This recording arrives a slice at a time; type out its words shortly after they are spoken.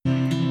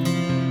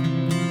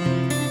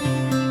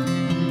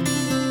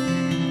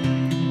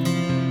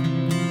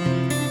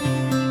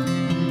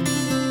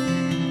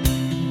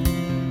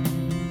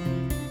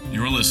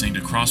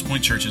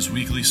Crosspoint Church's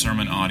weekly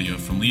sermon audio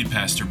from lead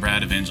pastor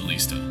Brad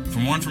Evangelista. For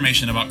more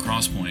information about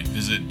Crosspoint,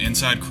 visit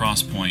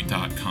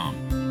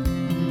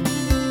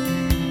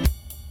insidecrosspoint.com.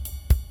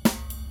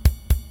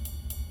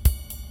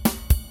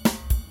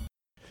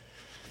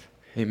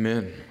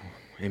 Amen.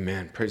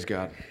 Amen. Praise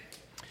God.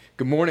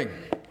 Good morning.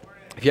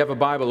 If you have a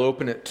Bible,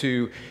 open it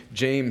to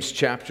James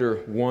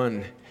chapter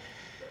 1.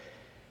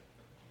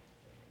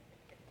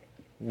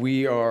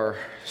 We are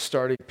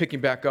picking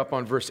back up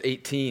on verse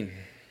 18,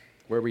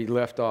 where we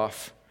left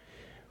off.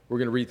 We're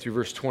going to read through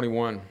verse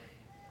 21.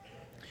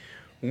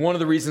 One of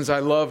the reasons I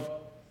love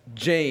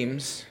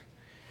James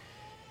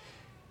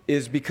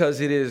is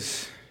because it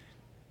is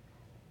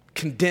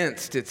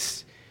condensed.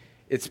 It's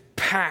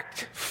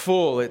packed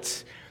full.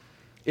 It's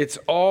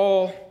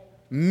all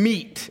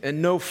meat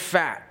and no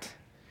fat.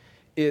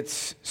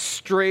 It's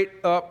straight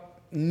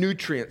up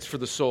nutrients for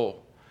the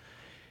soul.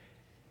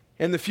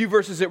 And the few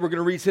verses that we're going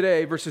to read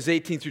today, verses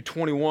 18 through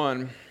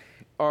 21,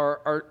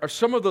 are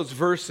some of those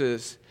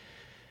verses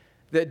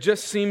that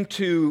just seem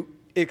to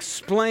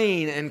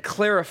explain and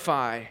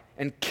clarify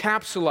and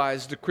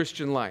capsulize the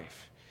Christian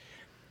life.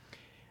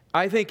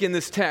 I think in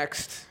this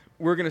text,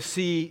 we're going to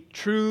see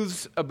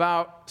truths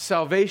about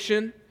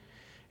salvation,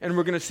 and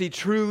we're going to see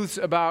truths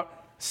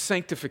about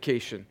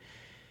sanctification.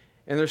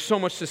 And there's so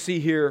much to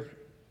see here.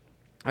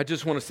 I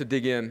just want us to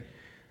dig in.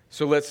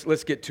 So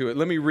let's get to it.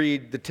 Let me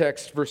read the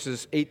text,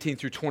 verses 18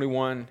 through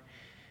 21,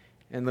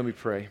 and let me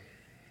pray.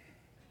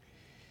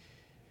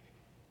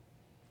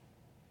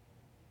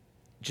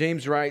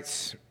 James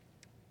writes,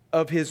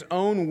 "Of his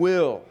own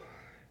will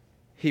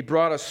he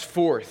brought us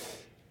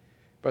forth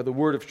by the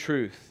word of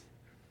truth,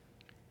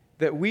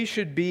 that we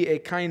should be a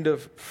kind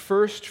of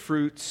first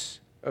fruits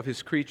of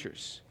his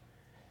creatures.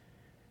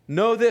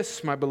 Know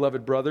this, my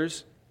beloved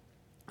brothers,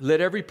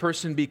 let every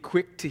person be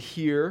quick to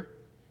hear,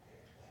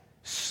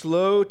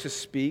 slow to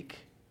speak,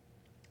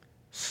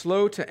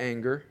 slow to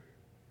anger,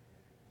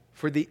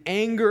 for the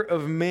anger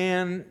of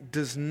man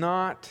does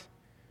not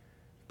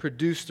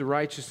produce the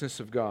righteousness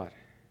of God.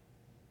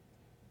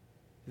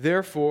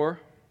 Therefore,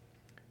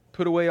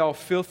 put away all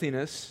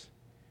filthiness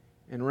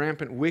and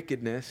rampant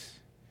wickedness,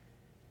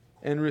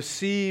 and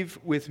receive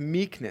with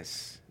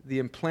meekness the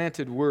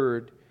implanted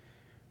word,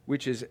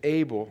 which is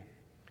able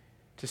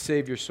to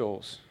save your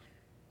souls."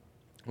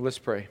 Well, let's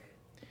pray.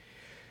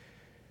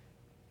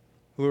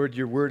 Lord,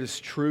 your word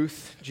is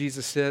truth,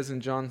 Jesus says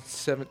in John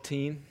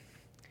 17.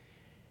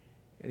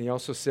 And he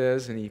also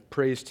says, and he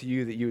prays to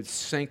you that you would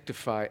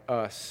sanctify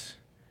us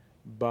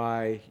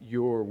by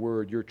your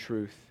word, your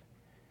truth.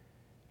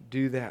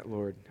 Do that,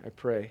 Lord, I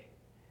pray.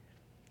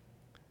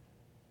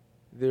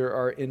 There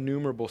are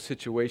innumerable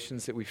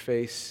situations that we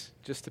face,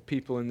 just the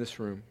people in this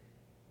room.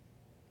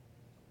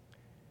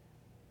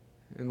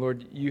 And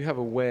Lord, you have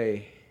a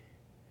way,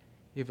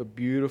 you have a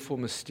beautiful,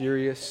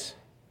 mysterious,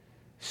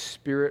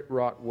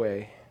 Spirit-wrought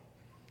way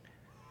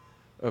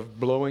of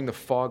blowing the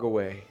fog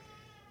away,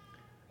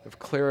 of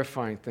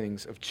clarifying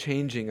things, of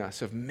changing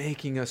us, of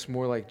making us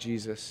more like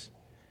Jesus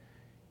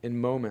in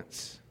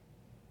moments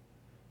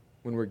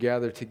when we're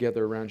gathered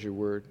together around your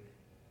word.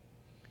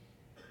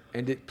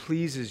 And it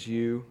pleases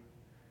you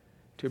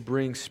to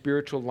bring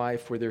spiritual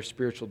life where there's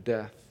spiritual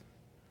death.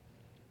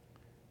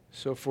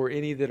 So for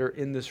any that are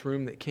in this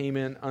room that came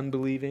in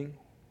unbelieving,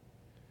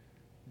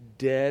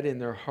 dead in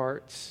their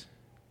hearts,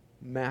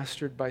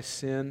 mastered by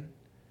sin,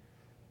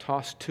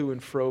 tossed to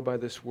and fro by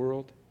this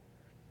world,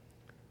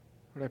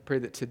 Lord, I pray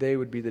that today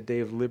would be the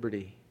day of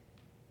liberty.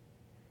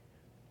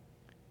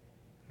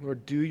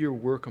 Lord, do your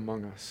work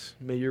among us.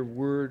 May your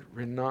word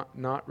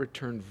not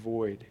return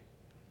void.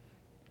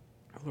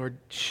 Lord,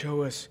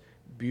 show us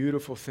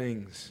beautiful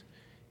things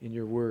in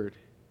your word,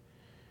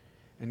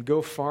 and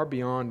go far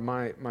beyond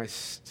my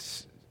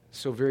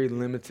so very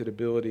limited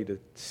ability to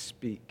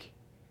speak.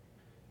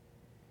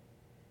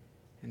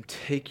 And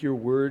take your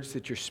words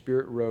that your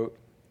Spirit wrote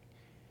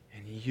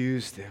and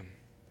use them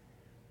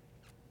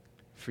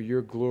for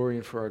your glory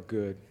and for our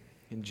good.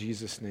 In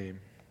Jesus' name,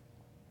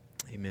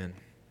 amen.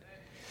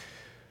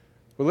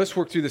 Well, let's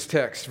work through this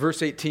text.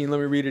 Verse 18, let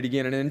me read it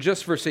again. And in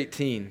just verse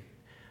 18,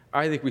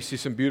 I think we see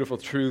some beautiful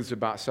truths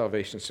about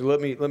salvation. So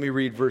let me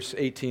read verse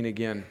 18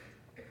 again.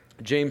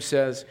 James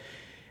says,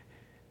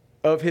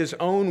 "Of his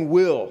own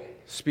will,"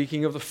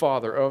 speaking of the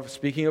Father,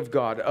 speaking of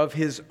God, "of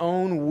his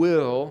own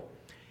will,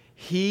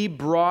 he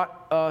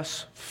brought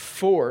us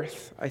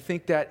forth." I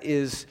think that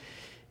is,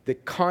 the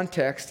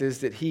context is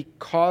that he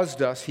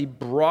caused us, he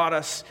brought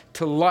us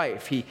to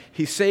life.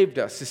 He saved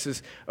us. This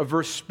is a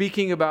verse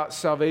speaking about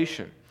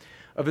salvation.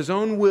 "Of his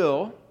own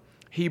will,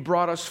 he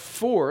brought us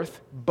forth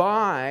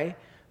by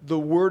the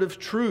word of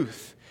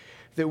truth,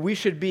 that we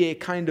should be a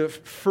kind of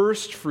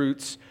first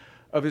fruits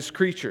of his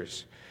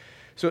creatures."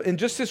 So in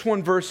just this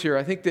one verse here,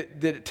 I think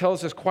that it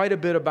tells us quite a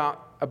bit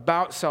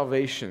about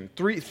salvation.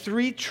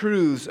 Three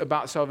truths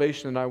about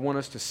salvation that I want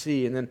us to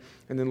see and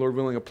then Lord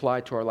willing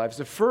apply to our lives.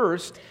 The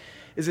first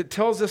is it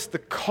tells us the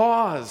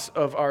cause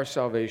of our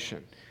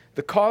salvation.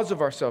 The cause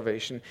of our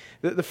salvation.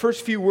 The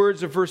first few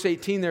words of verse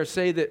 18 there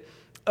say that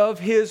of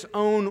his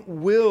own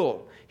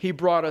will he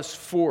brought us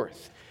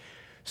forth.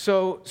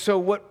 So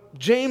what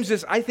James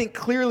is, I think,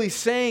 clearly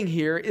saying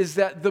here is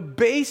that the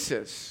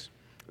basis,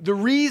 the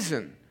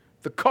reason,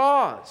 the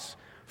cause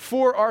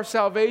for our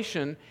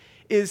salvation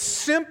is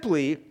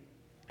simply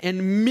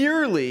and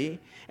merely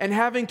and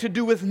having to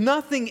do with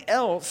nothing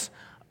else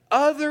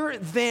other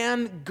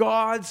than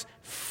God's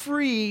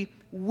free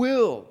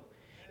will.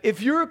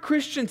 If you're a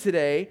Christian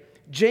today,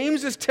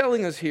 James is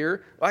telling us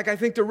here, like I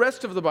think the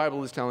rest of the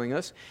Bible is telling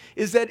us,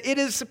 is that it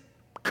is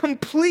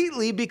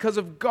completely because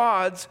of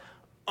God's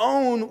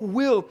own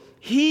will.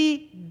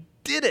 He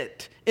did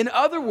it. In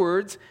other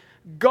words,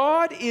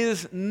 God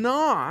is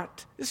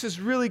not, this is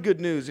really good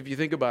news if you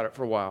think about it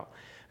for a while,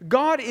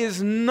 God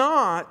is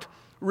not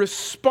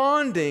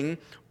responding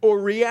or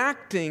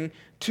reacting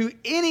to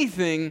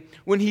anything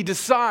when he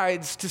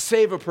decides to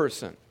save a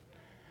person.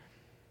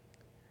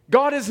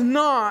 God is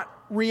not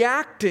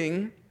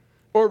reacting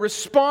or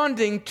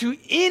responding to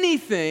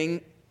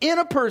anything in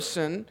a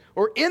person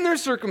or in their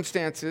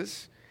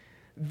circumstances,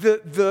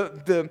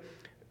 the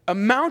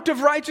amount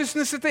of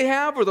righteousness that they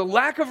have or the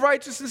lack of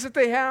righteousness that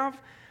they have,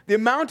 the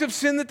amount of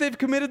sin that they've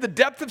committed, the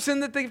depth of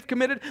sin that they've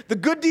committed, the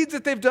good deeds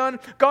that they've done.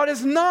 God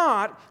is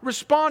not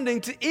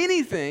responding to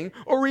anything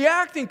or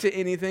reacting to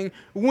anything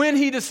when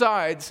he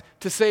decides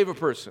to save a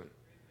person.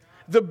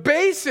 The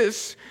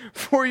basis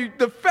for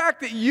the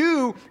fact that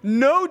you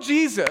know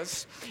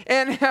Jesus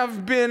and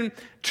have been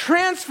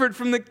transferred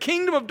from the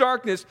kingdom of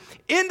darkness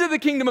into the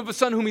kingdom of the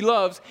Son whom he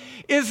loves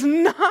is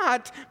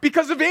not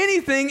because of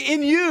anything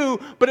in you,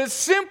 but it's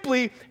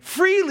simply,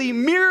 freely,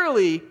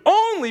 merely,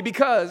 only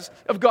because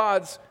of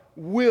God's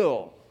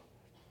will.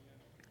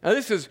 Now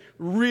this is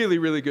really,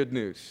 really good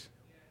news.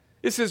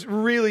 This is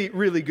really,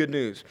 really good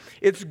news.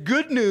 It's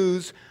good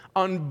news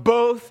on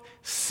both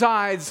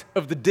sides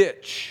of the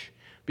ditch,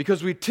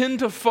 because we tend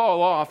to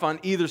fall off on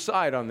either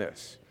side on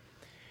this.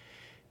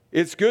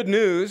 It's good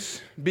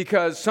news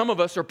because some of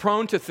us are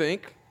prone to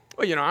think,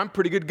 well, I'm a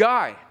pretty good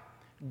guy.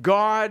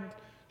 God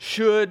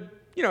should,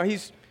 he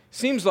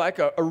seems like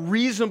a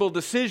reasonable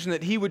decision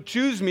that he would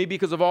choose me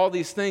because of all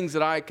these things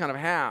that I kind of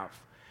have.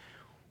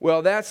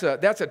 Well, that's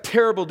a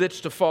terrible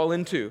ditch to fall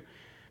into.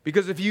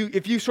 Because if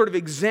you sort of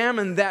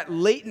examine that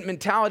latent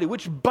mentality,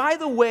 which, by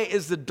the way,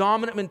 is the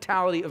dominant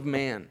mentality of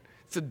man.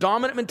 It's the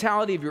dominant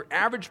mentality of your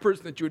average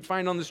person that you would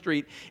find on the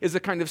street, is a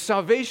kind of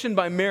salvation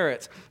by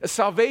merits, a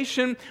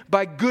salvation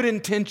by good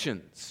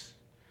intentions.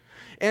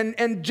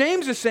 And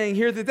James is saying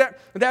here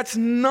that's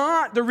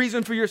not the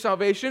reason for your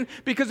salvation,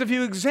 because if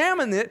you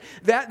examine it,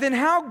 then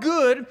how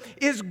good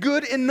is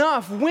good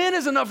enough? When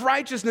is enough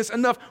righteousness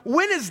enough?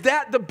 When is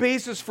that the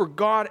basis for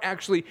God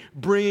actually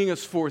bringing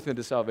us forth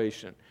into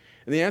salvation?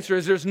 And the answer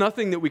is there's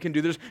nothing that we can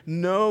do. There's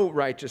no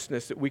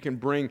righteousness that we can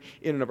bring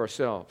in and of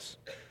ourselves.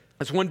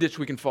 That's one ditch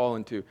we can fall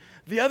into.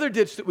 The other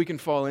ditch that we can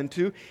fall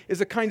into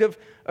is a kind of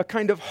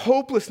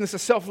hopelessness, a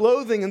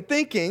self-loathing and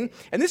thinking,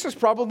 and this is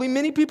probably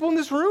many people in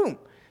this room,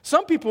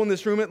 some people in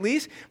this room at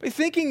least, by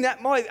thinking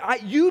that,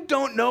 you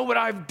don't know what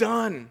I've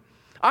done.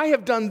 I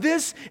have done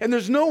this, and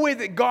there's no way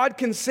that God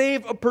can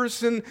save a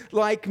person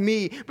like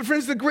me. But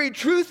friends, the great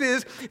truth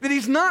is that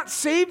he's not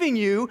saving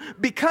you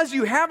because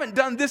you haven't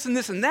done this and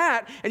this and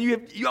that, and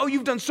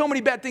you've done so many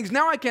bad things,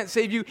 now I can't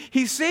save you.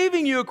 He's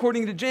saving you,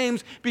 according to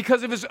James,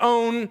 because of his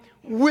own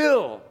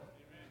will.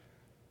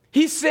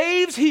 He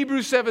saves,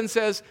 Hebrews 7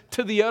 says,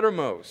 to the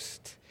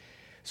uttermost.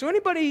 So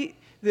anybody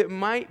that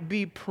might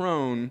be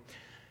prone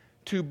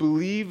to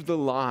believe the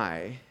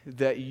lie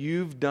that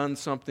you've done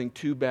something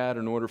too bad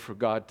in order for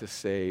God to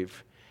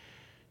save,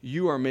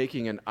 you are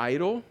making an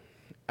idol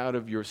out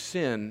of your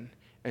sin,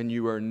 and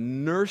you are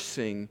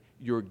nursing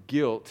your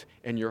guilt,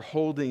 and you're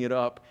holding it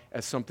up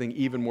as something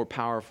even more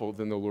powerful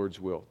than the Lord's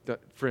will.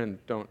 Friend,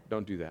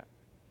 don't do that.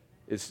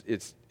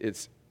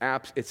 It's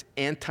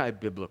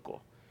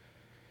anti-biblical.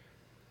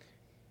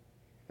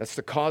 That's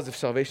the cause of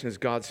salvation, is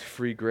God's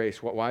free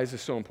grace. Why is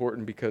this so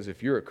important? Because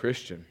if you're a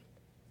Christian,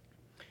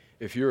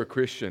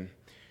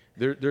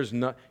 there's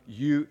not,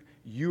 you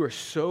are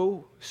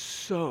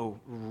so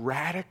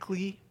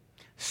radically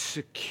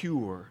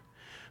secure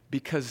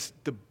because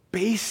the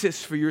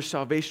basis for your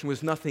salvation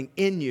was nothing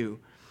in you.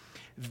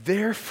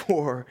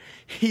 Therefore,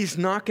 he's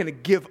not going to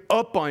give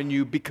up on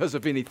you because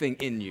of anything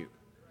in you.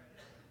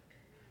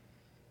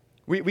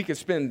 We could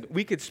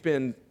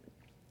spend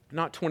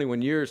not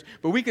 21 years,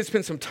 but we could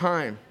spend some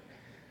time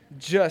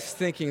just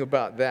thinking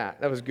about that.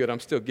 That was good. I'm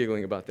still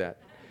giggling about that.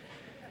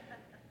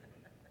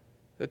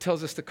 That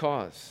tells us the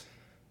cause.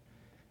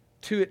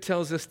 2, it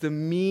tells us the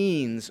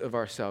means of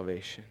our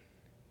salvation.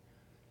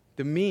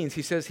 The means,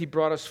 he says he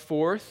brought us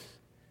forth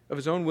of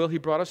his own will. He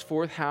brought us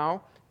forth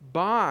how?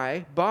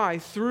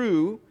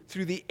 Through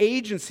the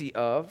agency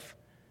of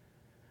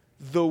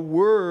the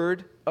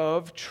word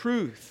of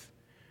truth.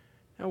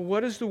 Now,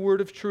 what is the word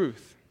of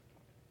truth?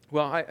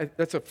 Well,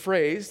 that's a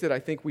phrase that I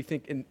think we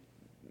think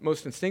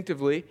most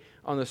instinctively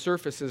on the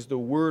surface as the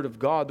Word of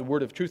God, the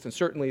Word of truth, and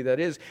certainly that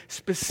is.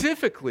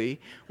 Specifically,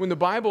 when the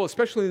Bible,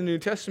 especially in the New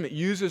Testament,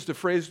 uses the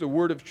phrase the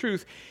Word of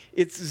truth,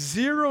 it's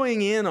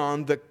zeroing in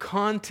on the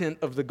content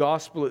of the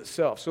gospel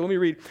itself. So let me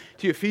read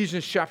to you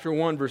Ephesians chapter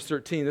 1, verse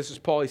 13. This is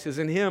Paul. He says,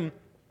 "In him,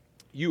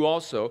 you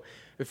also,"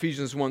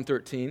 Ephesians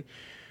 1:13,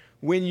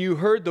 "when you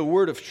heard the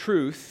word of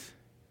truth,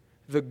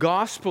 the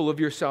gospel of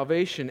your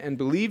salvation, and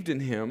believed in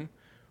him,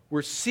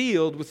 were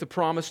sealed with the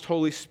promised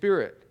Holy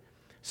Spirit."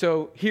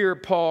 So here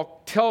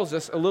Paul tells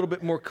us a little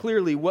bit more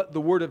clearly what the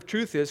word of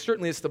truth is.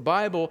 Certainly it's the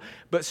Bible,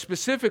 but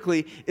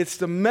specifically it's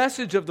the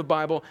message of the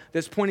Bible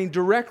that's pointing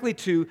directly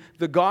to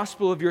the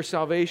gospel of your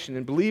salvation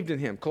and believed in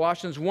him.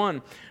 Colossians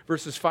 1,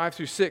 verses 5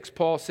 through 6,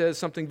 Paul says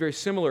something very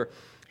similar.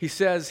 He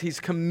says he's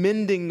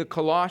commending the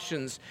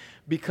Colossians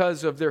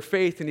because of their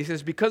faith. And he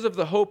says, "Because of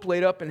the hope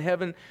laid up in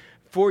heaven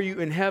for you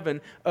in heaven,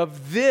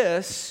 of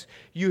this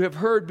you have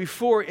heard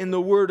before in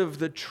the word of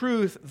the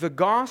truth, the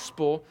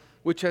gospel,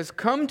 which has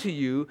come to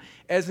you,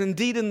 as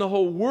indeed in the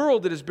whole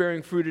world it is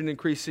bearing fruit and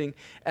increasing,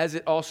 as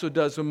it also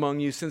does among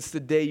you, since the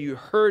day you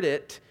heard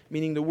it,"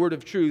 meaning the word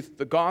of truth,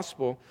 the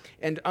gospel,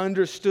 "and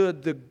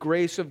understood the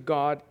grace of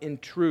God in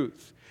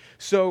truth."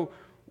 So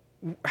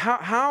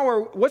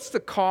what's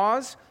the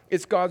cause?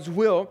 It's God's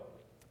will.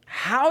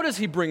 How does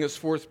he bring us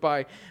forth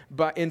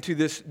into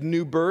this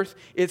new birth?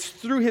 It's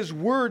through his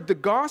word, the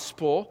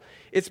gospel.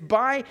 It's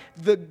by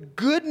the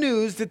good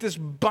news that this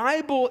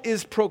Bible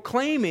is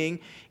proclaiming,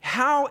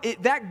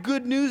 that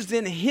good news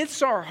then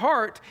hits our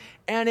heart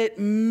and it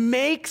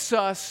makes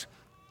us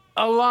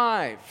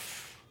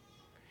alive.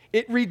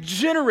 It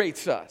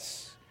regenerates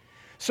us.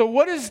 So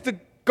what is the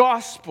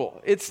gospel?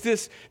 It's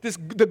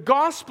the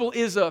gospel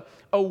is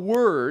a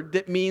word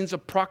that means a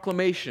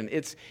proclamation.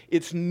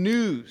 It's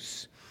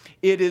news.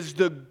 It is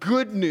the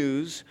good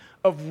news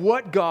of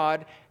what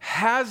God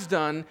has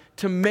done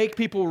to make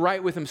people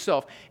right with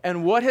himself.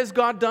 And what has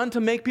God done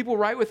to make people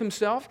right with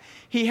himself?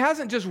 He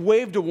hasn't just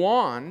waved a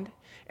wand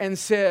and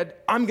said,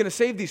 "I'm going to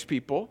save these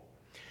people."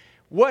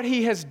 What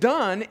he has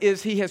done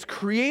is he has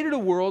created a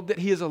world that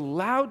he has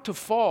allowed to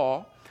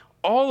fall.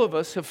 All of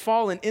us have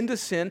fallen into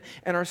sin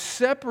and are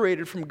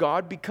separated from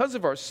God because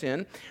of our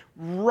sin,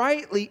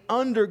 rightly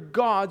under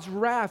God's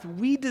wrath.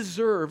 We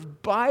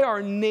deserve, by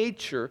our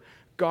nature,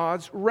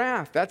 God's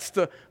wrath. That's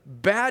the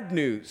bad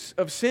news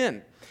of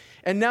sin.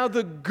 And now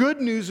the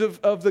good news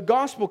of the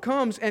gospel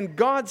comes, and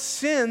God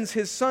sends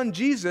his son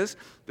Jesus,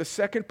 the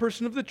second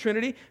person of the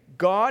Trinity.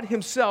 God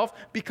himself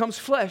becomes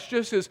flesh,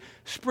 just as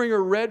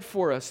Springer read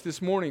for us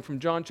this morning from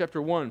John chapter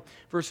 1,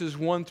 verses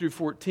 1 through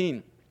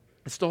 14.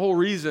 It's the whole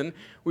reason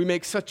we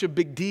make such a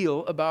big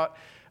deal about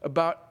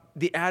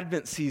the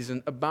Advent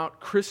season, about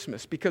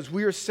Christmas, because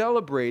we are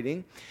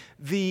celebrating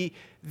the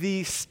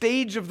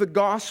stage of the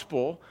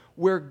gospel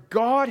where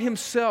God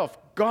himself,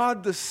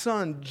 God the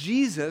Son,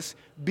 Jesus,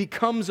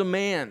 becomes a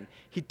man.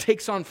 He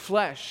takes on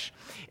flesh.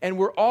 And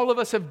where all of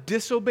us have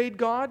disobeyed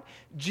God,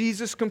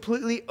 Jesus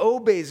completely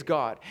obeys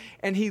God.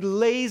 And he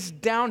lays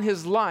down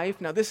his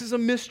life. Now, this is a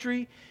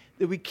mystery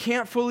that we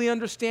can't fully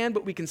understand,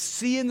 but we can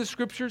see in the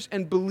scriptures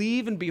and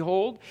believe and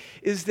behold,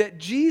 is that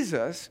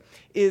Jesus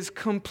is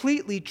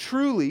completely,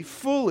 truly,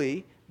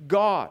 fully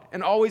God,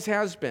 and always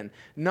has been.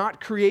 Not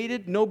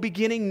created, no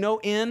beginning, no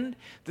end.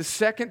 The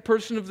second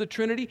person of the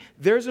Trinity.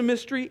 There's a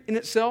mystery in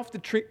itself, the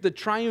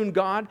triune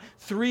God,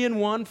 3 in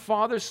 1,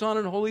 Father, Son,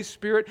 and Holy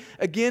Spirit.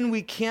 Again,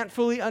 we can't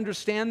fully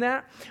understand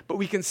that, but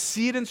we can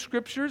see it in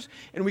scriptures,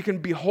 and we can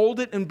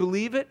behold it and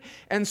believe it.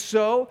 And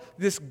so,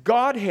 this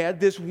Godhead,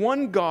 this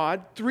one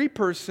God, 3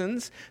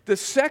 persons, the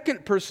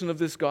second person of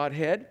this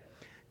Godhead,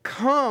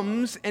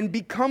 comes and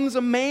becomes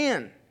a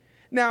man.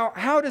 Now,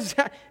 how does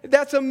that?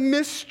 That's a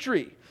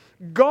mystery.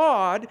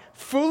 God,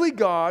 fully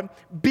God,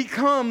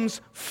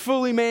 becomes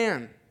fully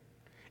man.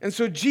 And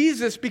so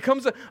Jesus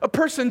becomes a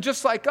person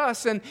just like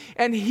us,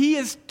 and he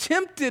is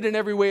tempted in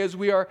every way as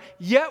we are,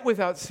 yet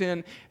without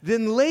sin,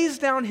 then lays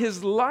down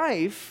his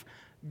life,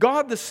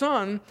 God the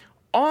Son,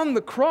 on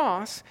the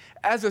cross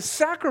as a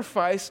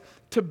sacrifice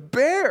to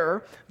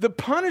bear the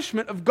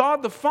punishment of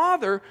God the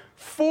Father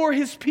for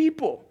his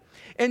people.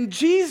 And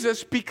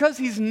Jesus, because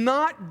he's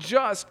not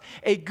just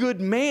a good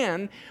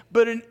man,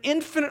 but an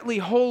infinitely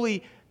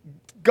holy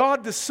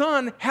God the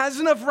Son, has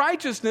enough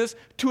righteousness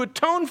to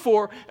atone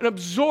for and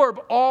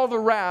absorb all the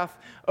wrath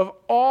of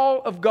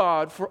all of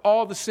God for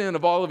all the sin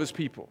of all of his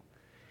people.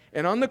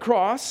 And on the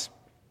cross,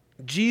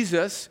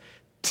 Jesus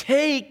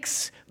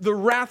takes the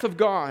wrath of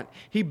God.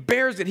 He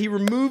bears it. He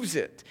removes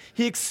it.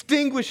 He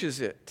extinguishes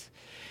it.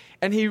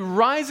 And he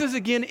rises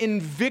again in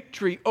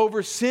victory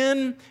over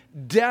sin,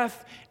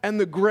 death, and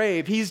the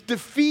grave. He's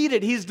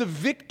defeated. He's the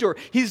victor.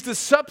 He's the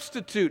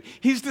substitute.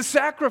 He's the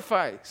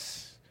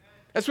sacrifice.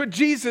 That's what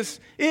Jesus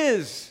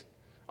is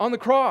on the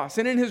cross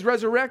and in his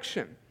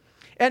resurrection.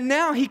 And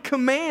now he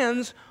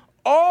commands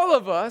all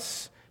of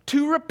us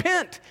to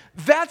repent.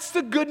 That's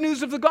the good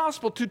news of the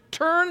gospel, to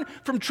turn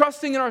from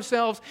trusting in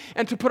ourselves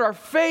and to put our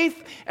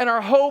faith and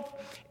our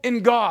hope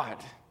in God.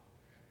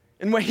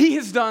 and what he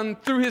has done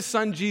through his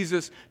son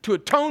Jesus to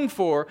atone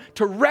for,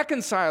 to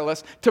reconcile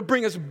us, to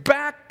bring us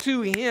back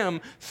to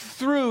him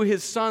through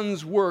his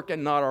son's work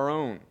and not our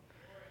own.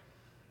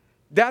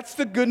 That's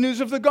the good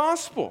news of the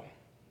gospel.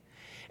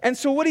 And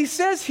so what he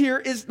says here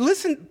is,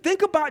 listen,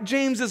 think about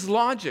James's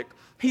logic.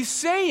 He's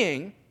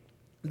saying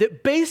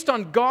that based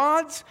on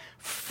God's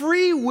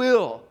free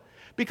will,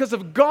 because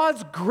of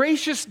God's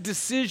gracious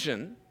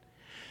decision,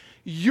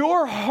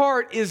 your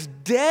heart is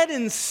dead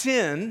in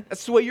sin.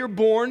 That's the way you're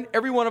born.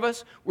 Every one of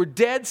us, we're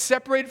dead,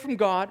 separated from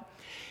God.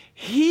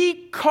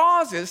 He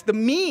causes the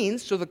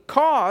means, so the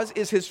cause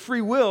is his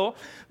free will.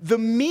 The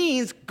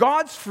means,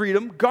 God's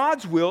freedom,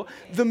 God's will.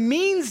 The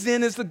means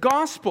then is the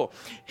gospel.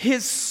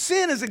 His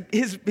sin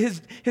is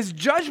his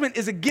judgment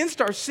is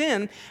against our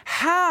sin.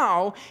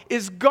 How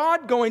is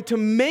God going to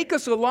make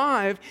us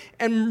alive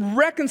and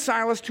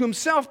reconcile us to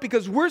himself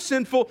because we're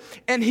sinful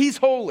and he's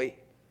holy?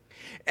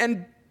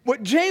 And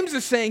what James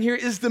is saying here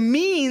is the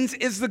means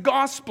is the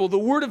gospel, the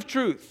word of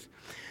truth.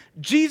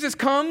 Jesus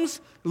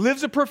comes,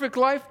 lives a perfect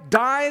life,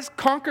 dies,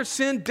 conquers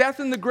sin, death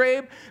in the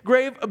grave,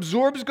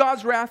 absorbs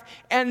God's wrath,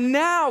 and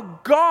now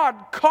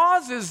God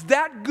causes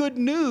that good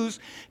news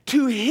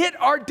to hit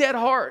our dead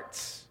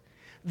hearts.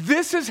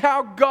 This is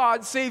how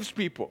God saves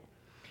people.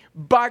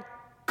 By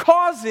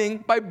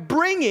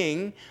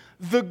bringing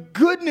the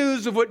good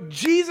news of what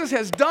Jesus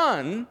has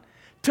done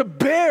to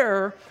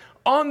bear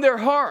on their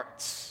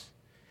hearts.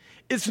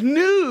 It's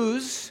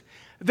news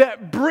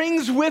that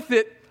brings with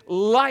it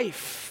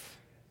life.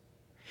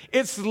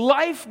 It's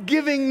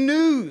life-giving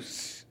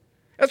news.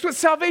 That's what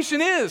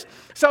salvation is.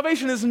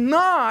 Salvation is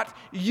not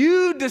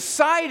you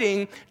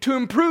deciding to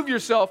improve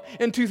yourself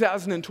in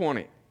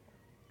 2020.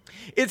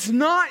 It's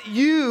not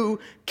you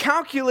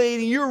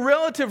calculating your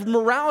relative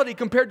morality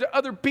compared to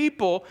other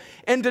people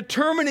and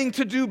determining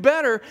to do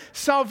better.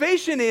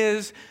 Salvation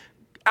is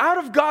out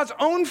of God's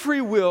own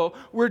free will.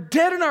 We're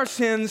dead in our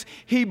sins.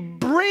 He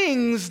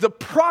brings the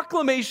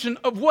proclamation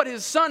of what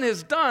his son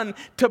has done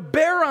to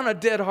bear on a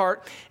dead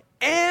heart.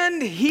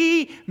 And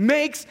he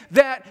makes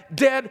that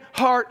dead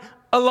heart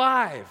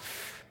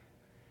alive.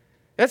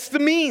 That's the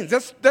means.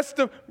 That's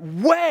the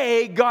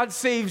way God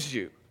saves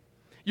you.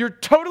 You're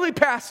totally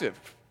passive.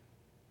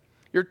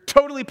 You're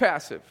totally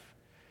passive.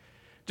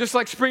 Just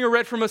like Springer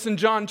read from us in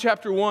John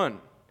chapter 1,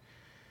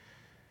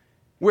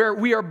 where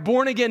we are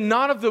born again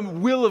not of the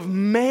will of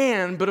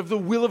man, but of the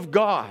will of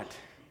God.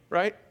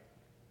 Right?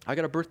 I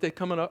got a birthday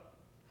coming up,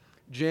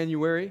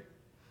 January,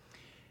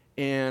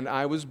 and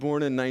I was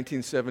born in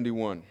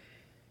 1971.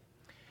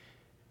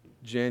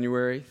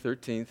 January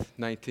 13th,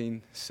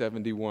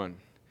 1971.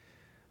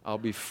 I'll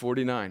be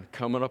 49,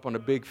 coming up on a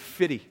big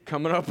 50,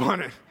 coming up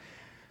on it.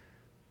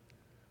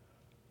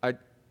 I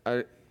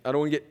don't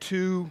want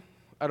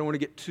to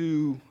get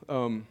too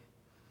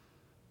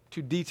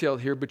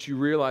detailed here, but you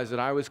realize that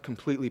I was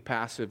completely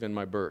passive in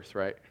my birth,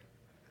 right?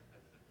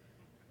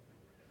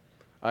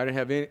 I didn't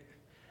have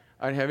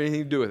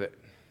anything to do with it.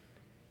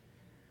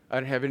 I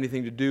didn't have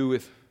anything to do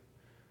with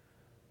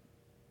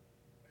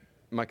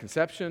my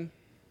conception.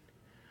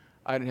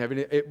 I didn't have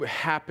any, it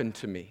happened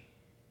to me.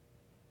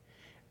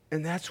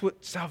 And that's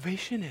what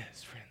salvation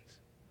is, friends.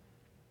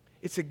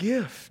 It's a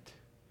gift.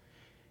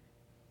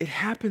 It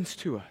happens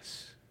to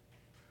us.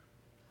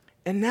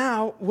 And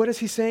now, what is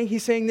he saying?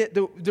 He's saying that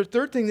the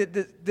third thing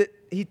that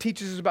he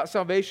teaches us about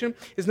salvation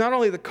is not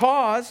only the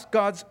cause,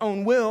 God's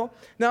own will,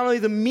 not only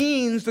the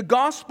means, the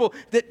gospel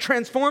that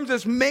transforms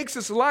us, makes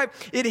us alive.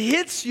 It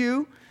hits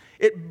you.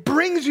 It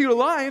brings you to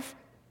life.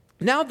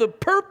 Now the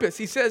purpose,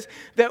 he says,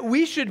 that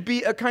we should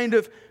be a kind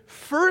of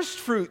first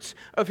fruits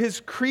of his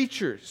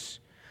creatures.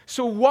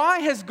 So why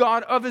has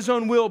God of his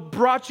own will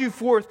brought you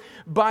forth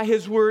by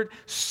his word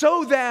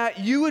so that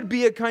you would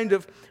be a kind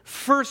of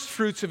first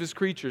fruits of his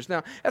creatures?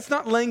 Now, that's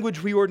not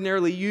language we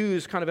ordinarily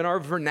use kind of in our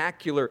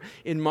vernacular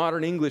in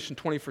modern English in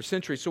 21st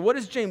century. So what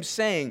is James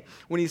saying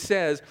when he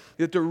says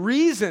that the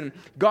reason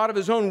God of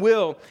his own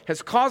will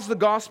has caused the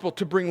gospel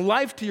to bring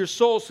life to your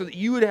soul so that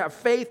you would have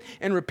faith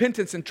and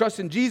repentance and trust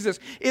in Jesus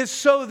is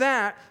so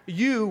that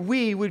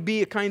we would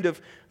be a kind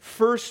of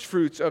first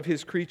fruits of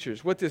his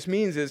creatures. What this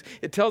means is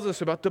it tells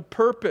us about the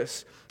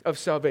purpose of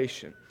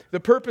salvation. The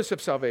purpose of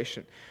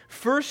salvation.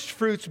 First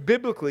fruits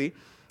biblically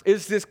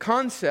is this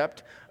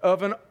concept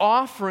of an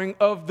offering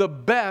of the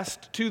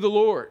best to the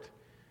Lord.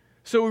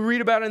 So we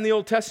read about it in the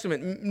Old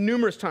Testament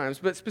numerous times,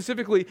 but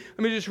specifically, let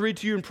me just read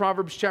to you in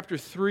Proverbs chapter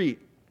 3.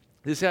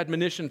 This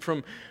admonition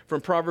from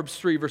Proverbs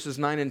 3, verses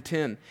 9 and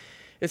 10.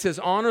 It says,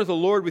 "Honor the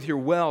Lord with your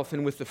wealth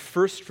and with the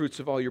first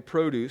fruits of all your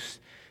produce.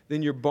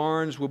 Then your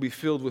barns will be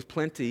filled with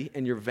plenty,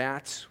 and your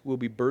vats will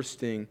be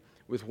bursting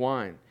with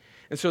wine."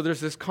 And so there's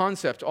this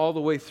concept all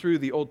the way through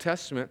the Old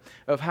Testament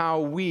of how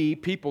we,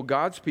 people,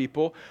 God's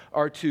people,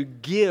 are to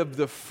give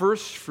the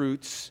first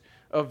fruits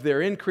of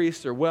their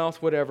increase, their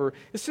wealth, whatever.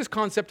 It's this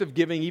concept of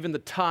giving, even the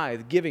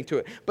tithe, giving to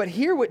it. But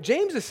here what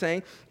James is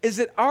saying is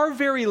that our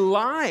very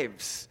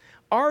lives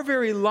Our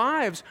very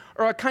lives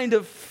are a kind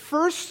of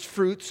first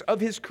fruits of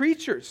his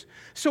creatures.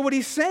 So what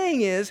he's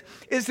saying is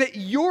that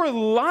your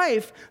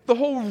life, the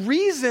whole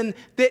reason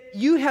that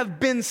you have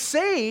been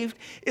saved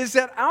is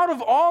that out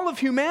of all of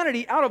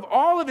humanity, out of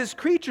all of his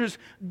creatures,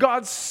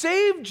 God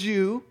saved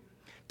you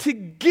to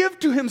give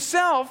to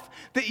himself,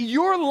 that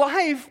your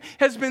life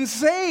has been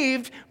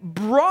saved,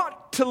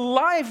 brought to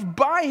life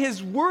by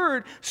his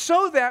word,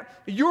 so that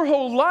your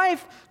whole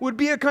life would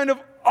be a kind of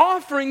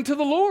offering to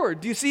the Lord.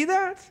 Do you see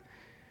that?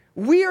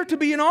 We are to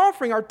be an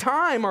offering. Our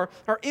time, our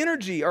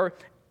energy,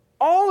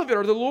 all of it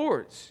are the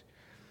Lord's.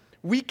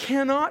 We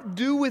cannot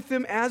do with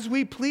them as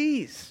we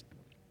please,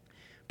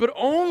 but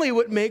only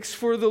what makes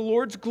for the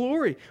Lord's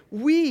glory.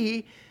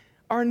 We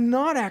are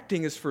not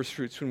acting as first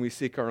fruits when we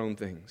seek our own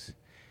things.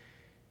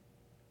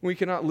 We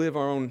cannot live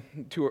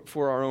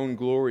for our own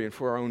glory and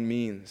for our own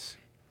means.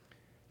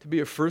 To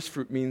be a first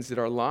fruit means that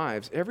our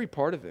lives, every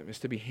part of them, is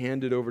to be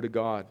handed over to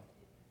God,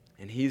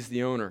 and he's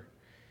the owner,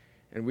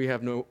 and we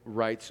have no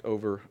rights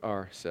over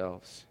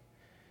ourselves.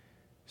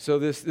 So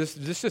this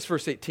is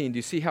verse 18. Do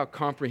you see how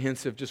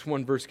comprehensive just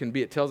one verse can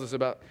be? It tells us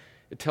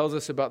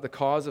about the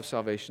cause of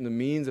salvation, the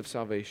means of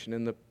salvation,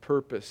 and the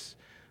purpose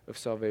of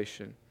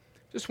salvation.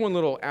 Just one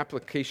little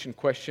application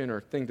question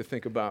or thing to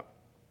think about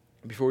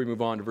before we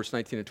move on to verse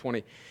 19 and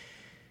 20.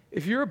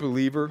 If you're a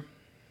believer,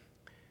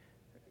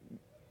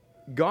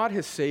 God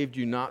has saved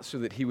you not so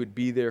that he would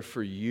be there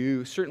for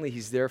you. Certainly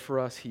he's there for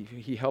us.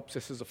 He helps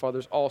us as a father.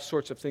 There's all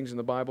sorts of things in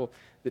the Bible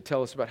that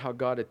tell us about how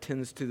God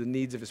attends to the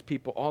needs of his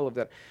people, all of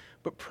that.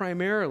 But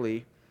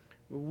primarily,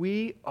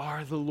 we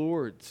are the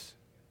Lord's.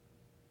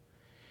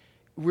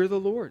 We're the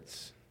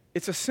Lord's.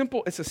 It's a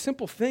simple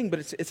thing, but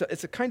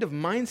it's a kind of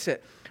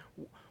mindset.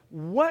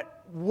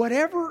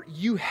 Whatever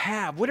you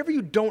have, whatever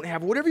you don't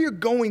have, whatever you're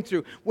going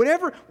through,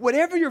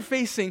 whatever you're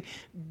facing,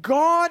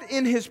 God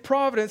in his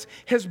providence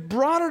has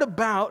brought it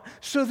about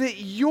so that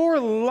your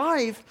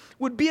life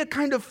would be a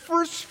kind of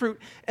first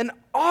fruit, an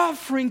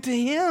offering to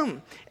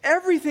him.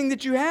 Everything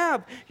that you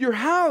have, your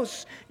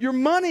house, your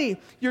money,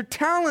 your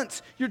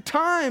talents, your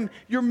time,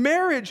 your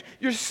marriage,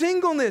 your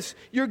singleness,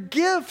 your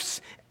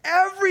gifts,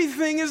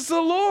 everything is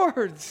the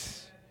Lord's.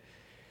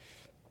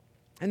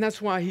 And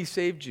that's why he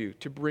saved you,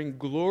 to bring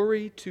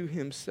glory to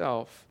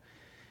himself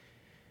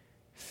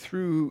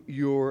through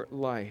your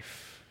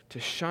life, to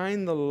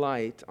shine the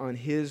light on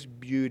his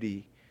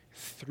beauty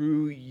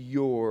through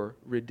your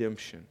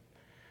redemption.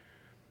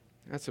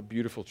 That's a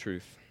beautiful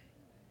truth.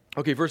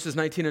 Okay, verses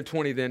 19 and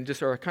 20 then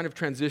just are a kind of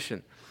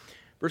transition.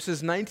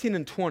 Verses 19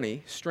 and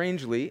 20,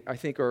 strangely, I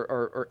think,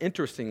 or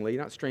interestingly,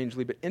 not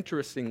strangely, but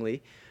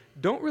interestingly,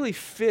 don't really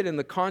fit in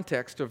the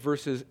context of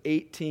verses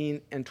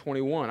 18 and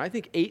 21. I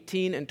think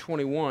 18 and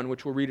 21,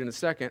 which we'll read in a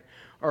second,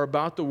 are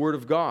about the Word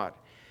of God.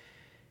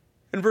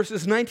 And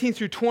verses 19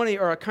 through 20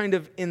 are a kind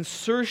of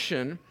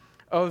insertion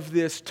of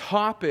this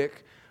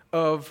topic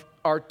of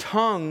our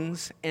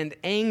tongues and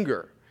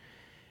anger.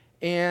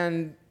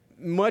 And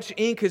much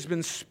ink has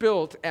been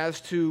spilt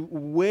as to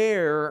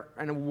where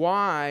and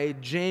why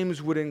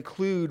James would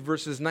include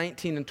verses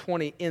 19 and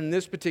 20 in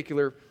this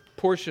particular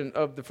portion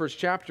of the first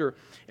chapter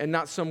and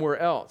not somewhere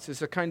else.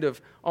 It's a kind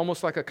of,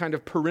 almost like a kind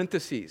of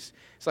parentheses.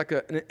 It's like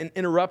an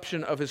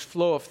interruption of his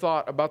flow of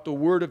thought about the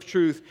word of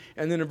truth,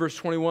 and then in verse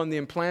 21, the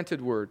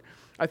implanted word.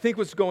 I think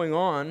what's going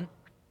on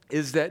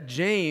is that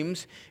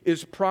James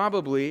is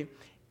probably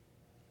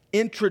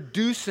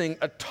introducing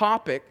a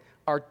topic,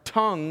 our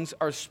tongues,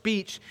 our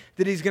speech,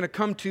 that he's going to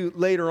come to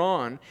later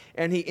on,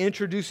 and he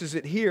introduces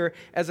it here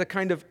as a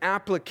kind of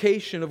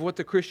application of what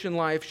the Christian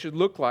life should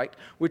look like,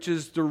 which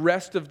is the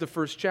rest of the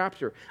first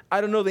chapter.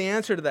 I don't know the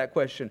answer to that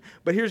question,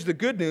 but here's the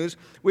good news.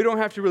 We don't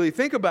have to really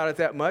think about it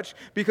that much,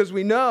 because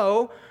we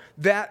know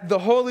that the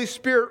Holy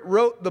Spirit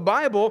wrote the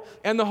Bible,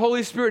 and the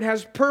Holy Spirit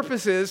has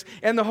purposes,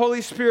 and the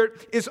Holy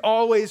Spirit is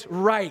always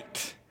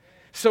right.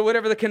 So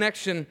whatever the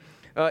connection,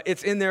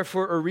 it's in there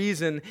for a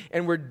reason,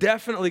 and we're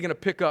definitely going to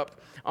pick up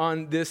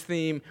on this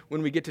theme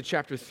when we get to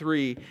chapter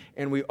 3,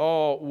 and we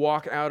all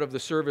walk out of the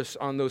service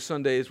on those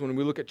Sundays when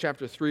we look at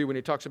chapter 3, when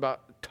he talks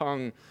about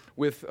tongue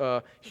with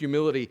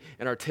humility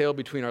and our tail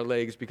between our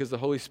legs, because the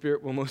Holy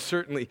Spirit will most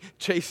certainly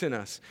chasten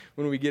us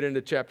when we get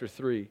into chapter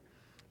 3.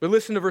 But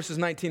listen to verses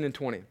 19 and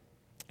 20.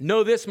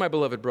 Know this, my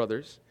beloved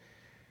brothers.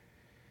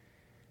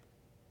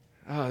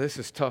 This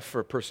is tough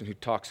for a person who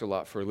talks a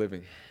lot for a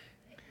living.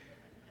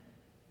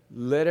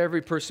 Let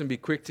every person be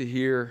quick to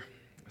hear,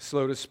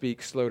 slow to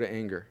speak, slow to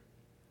anger.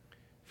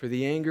 For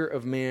the anger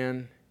of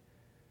man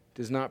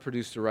does not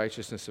produce the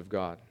righteousness of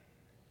God.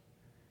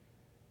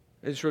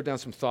 I just wrote down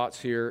some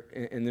thoughts here,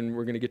 and then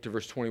we're going to get to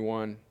verse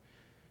 21.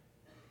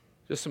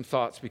 Just some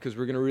thoughts, because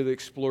we're going to really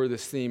explore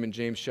this theme in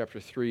James chapter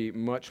 3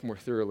 much more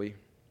thoroughly.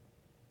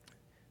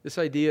 This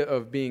idea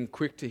of being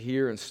quick to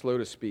hear and slow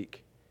to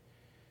speak.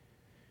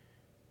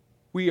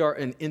 We are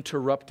an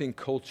interrupting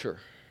culture.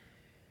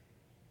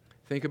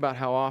 Think about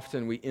how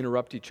often we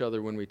interrupt each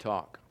other when we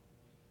talk.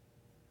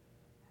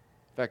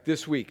 In fact,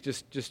 this week,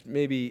 just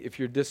maybe if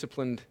you're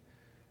disciplined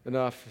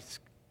enough,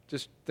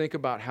 just think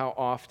about how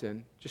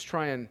often. Just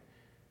try and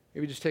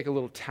maybe just take a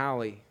little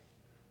tally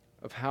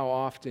of how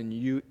often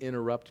you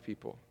interrupt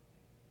people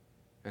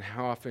and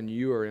how often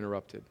you are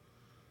interrupted.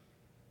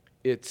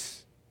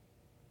 It's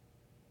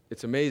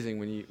amazing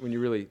when you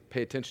really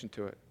pay attention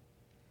to it.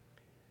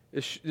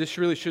 This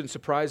really shouldn't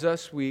surprise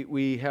us.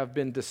 We have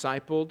been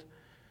discipled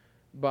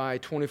by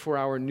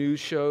 24-hour news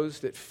shows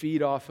that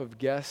feed off of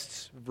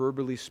guests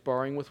verbally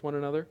sparring with one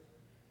another.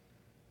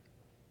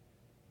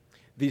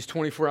 These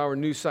 24-hour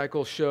news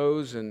cycle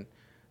shows and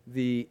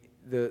the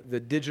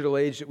digital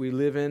age that we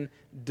live in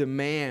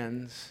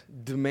demands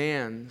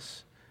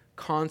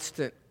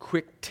constant,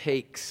 quick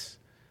takes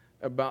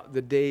about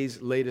the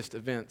day's latest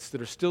events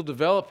that are still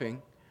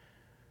developing,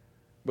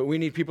 but we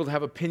need people to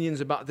have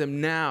opinions about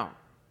them now.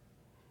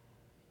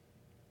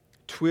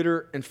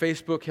 Twitter and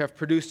Facebook have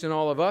produced in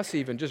all of us,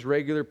 even just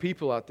regular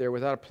people out there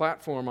without a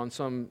platform on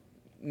some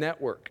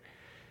network.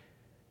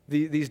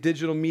 These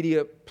digital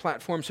media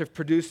platforms have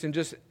produced in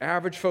just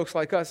average folks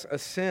like us a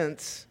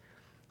sense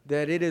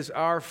that it is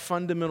our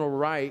fundamental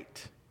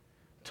right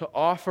to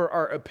offer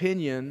our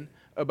opinion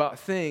about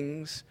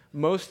things,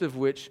 most of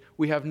which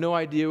we have no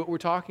idea what we're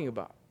talking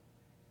about.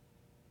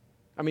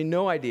 I mean,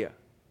 no idea.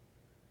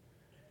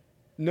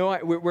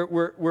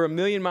 We're a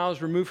million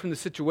miles removed from the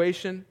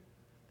situation,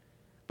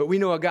 but we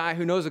know a guy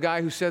who knows a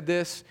guy who said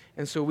this,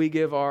 and so we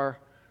give our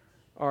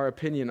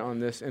opinion on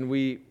this, and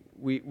we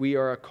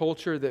are a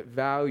culture that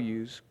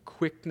values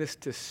quickness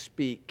to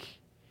speak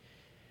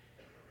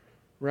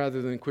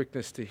rather than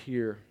quickness to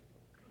hear.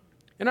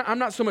 And I'm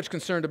not so much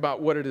concerned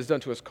about what it has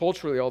done to us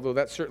culturally, although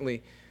that's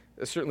certainly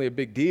a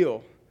big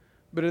deal.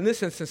 But in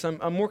this instance,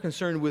 I'm more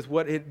concerned with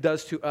what it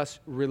does to us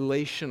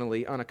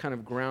relationally on a kind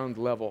of ground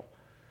level.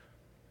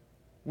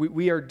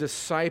 We are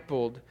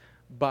discipled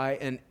by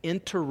an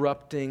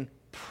interrupting,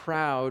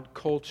 proud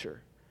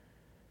culture.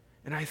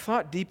 And I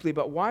thought deeply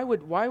about why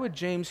would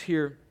James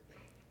here,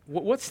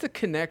 what's the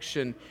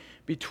connection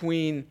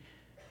between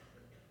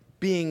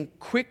being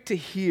quick to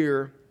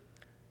hear,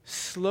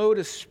 slow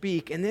to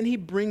speak, and then he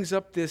brings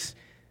up this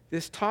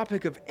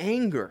topic of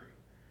anger.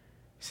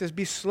 He says,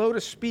 be slow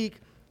to speak,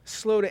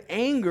 slow to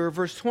anger,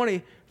 verse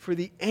 20, for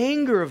the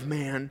anger of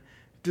man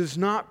does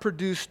not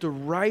produce the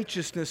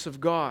righteousness of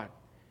God.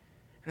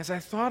 And as I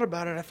thought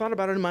about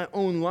it in my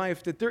own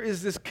life, that there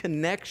is this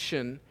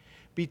connection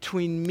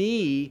between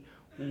me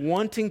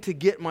wanting to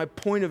get my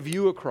point of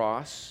view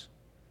across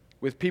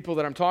with people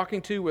that I'm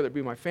talking to, whether it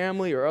be my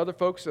family or other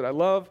folks that I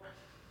love,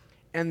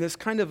 and this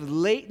kind of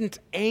latent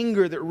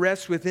anger that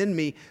rests within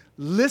me.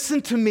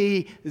 Listen to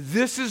me,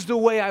 this is the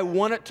way I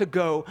want it to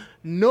go.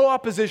 No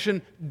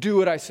opposition, do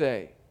what I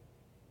say.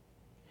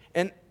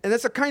 And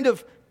that's a kind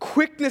of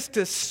quickness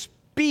to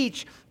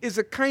speech, is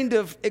a kind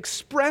of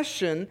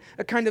expression,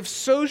 a kind of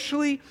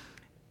socially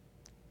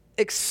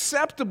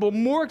acceptable,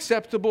 more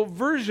acceptable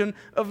version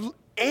of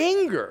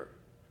anger.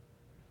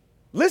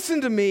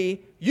 Listen to me,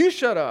 you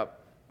shut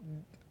up,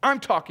 I'm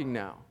talking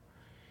now.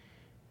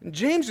 And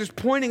James is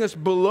pointing us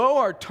below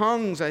our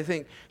tongues, I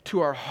think,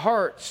 to our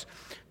hearts,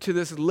 to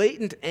this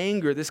latent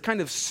anger, this kind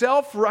of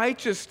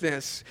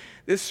self-righteousness,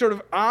 this sort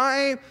of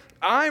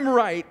I'm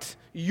right,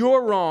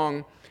 you're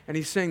wrong. And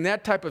he's saying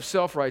that type of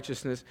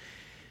self-righteousness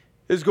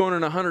is going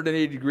in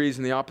 180 degrees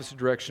in the opposite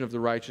direction of the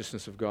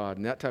righteousness of God.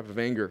 And that type of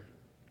anger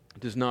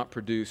does not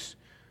produce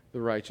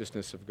the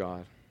righteousness of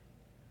God.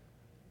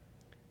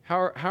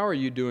 How are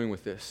you doing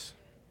with this?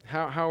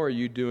 How are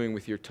you doing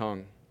with your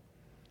tongue?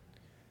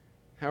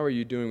 How are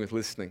you doing with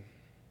listening?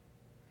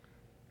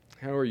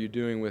 How are you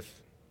doing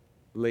with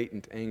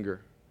latent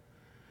anger?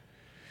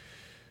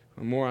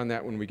 More on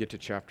that when we get to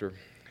chapter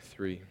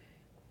 3.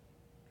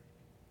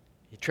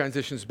 He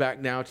transitions back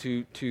now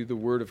to the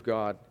Word of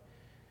God.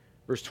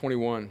 Verse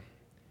 21,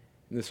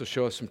 and this will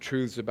show us some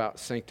truths about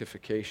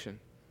sanctification.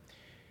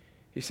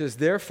 He says,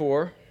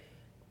 therefore,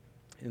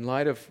 in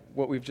light of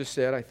what we've just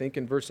said, I think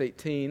in verse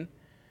 18,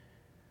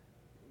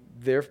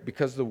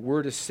 because the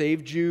Word has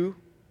saved you,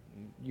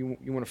 you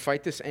want to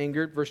fight this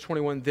anger. Verse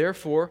 21,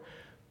 therefore,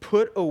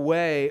 put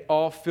away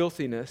all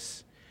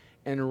filthiness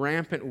and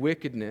rampant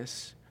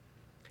wickedness,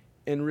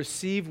 and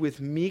receive with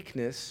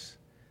meekness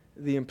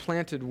the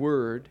implanted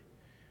word,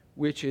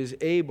 which is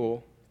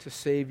able to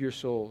save your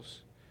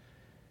souls.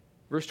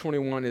 Verse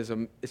 21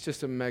 it's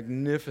just a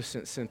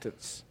magnificent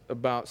sentence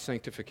about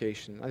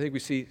sanctification. I think we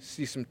see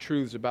some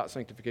truths about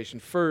sanctification.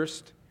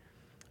 First,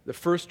 the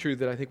first truth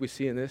that I think we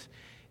see in this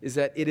is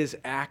that it is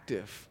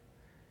active.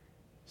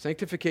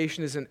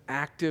 Sanctification is an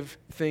active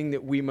thing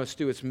that we must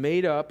do. It's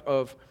made up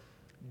of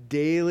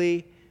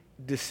daily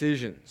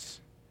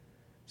decisions.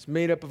 It's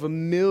made up of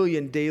 1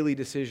 million daily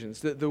decisions.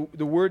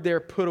 The word there,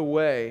 put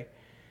away,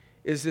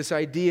 is this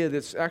idea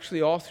that's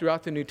actually all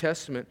throughout the New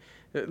Testament.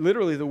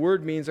 Literally, the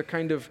word means a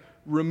kind of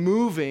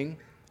removing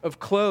of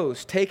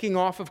clothes, taking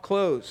off of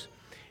clothes.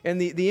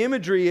 And the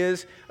imagery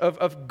is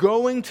of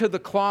going to the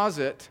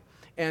closet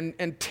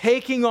and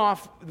taking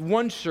off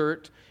one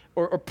shirt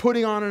or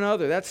putting on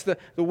another. That's the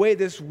way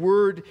this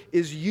word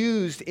is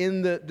used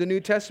in the New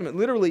Testament.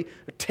 Literally,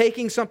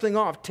 taking something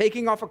off,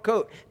 taking off a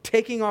coat,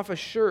 taking off a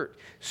shirt,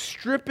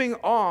 stripping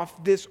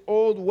off this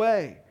old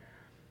way.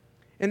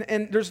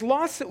 And there's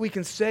lots that we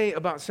can say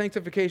about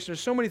sanctification.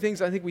 There's so many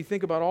things I think we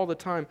think about all the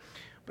time.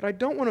 But I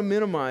don't want to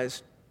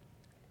minimize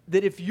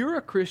that if you're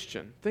a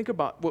Christian, think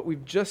about what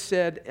we've just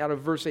said out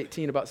of verse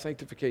 18 about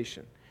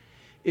sanctification.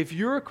 If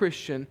you're a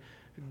Christian,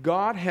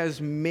 God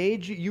has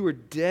made you, you were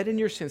dead in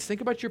your sins.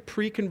 Think about your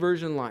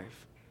pre-conversion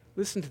life.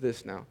 Listen to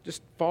this now.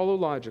 Just follow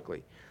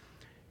logically.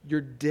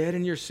 You're dead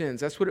in your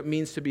sins. That's what it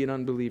means to be an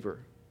unbeliever.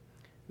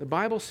 The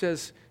Bible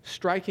says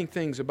striking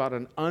things about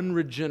an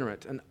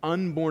unregenerate, an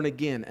unborn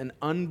again, an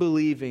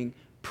unbelieving,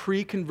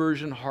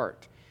 pre-conversion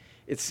heart.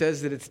 It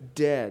says that it's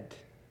dead.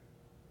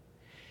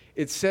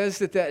 It says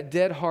that that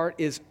dead heart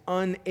is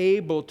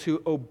unable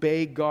to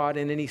obey God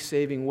in any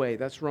saving way.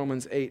 That's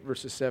Romans 8,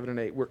 verses 7 and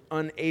 8. We're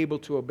unable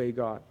to obey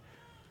God.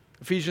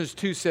 Ephesians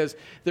 2 says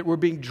that we're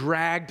being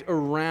dragged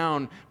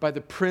around by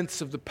the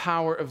prince of the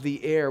power of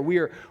the air. We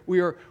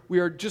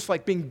are just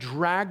like being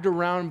dragged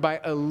around by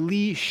a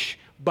leash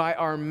by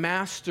our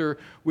master,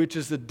 which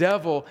is the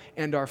devil,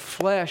 and our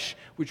flesh,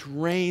 which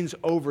reigns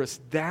over us.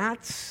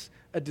 That's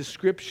a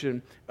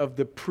description of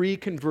the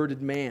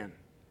pre-converted man.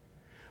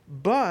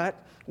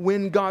 But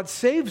when God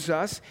saves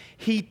us,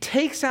 He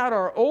takes out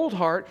our old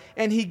heart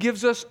and He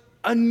gives us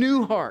a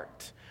new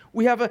heart.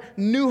 We have a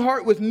new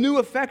heart with new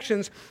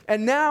affections.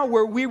 And now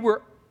where we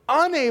were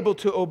unable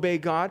to obey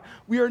God,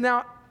 we are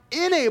now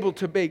enabled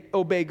to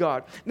obey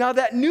God. Now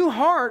that new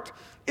heart,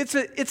 it's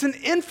an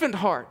infant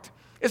heart.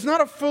 It's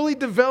not a fully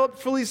developed,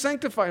 fully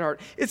sanctified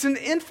heart. It's an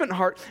infant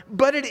heart.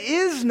 But it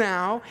is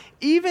now,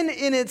 even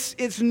in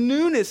its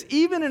newness,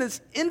 even in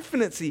its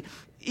infancy,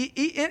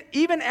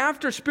 even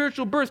after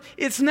spiritual birth,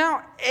 it's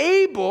now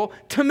able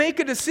to make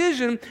a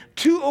decision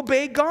to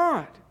obey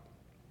God.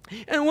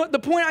 And what the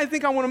point I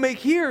think I want to make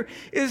here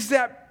is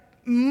that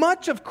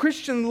much of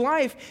Christian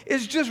life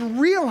is just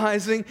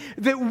realizing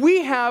that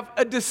we have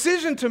a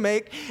decision to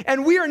make,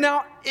 and we are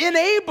now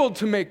enabled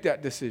to make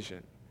that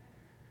decision.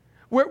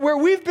 Where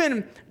we've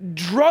been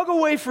drug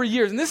away for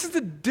years, and this is the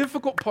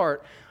difficult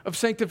part of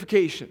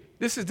sanctification.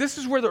 This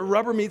is where the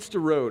rubber meets the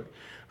road.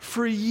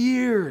 For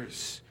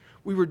years,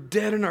 we were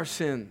dead in our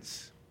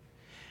sins.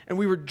 And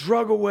we were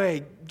drug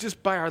away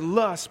just by our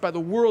lust, by the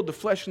world, the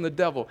flesh, and the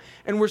devil.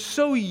 And we're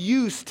so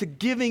used to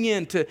giving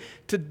in, to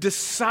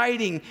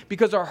deciding,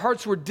 because our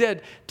hearts were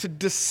dead, to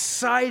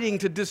deciding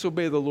to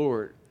disobey the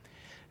Lord.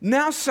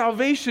 Now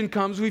salvation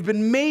comes. We've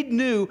been made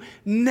new.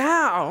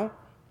 Now,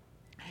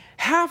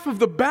 half of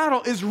the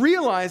battle is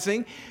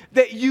realizing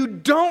that you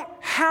don't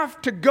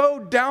have to go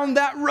down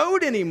that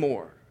road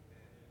anymore.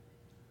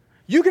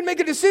 You can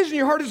make a decision.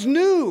 Your heart is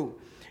new.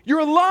 You're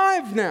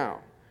alive now.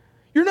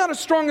 You're not as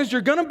strong as you're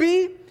going to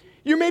be.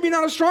 You're maybe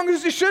not as strong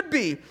as you should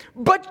be.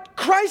 But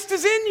Christ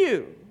is in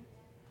you.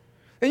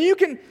 And you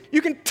can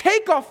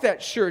take off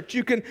that shirt.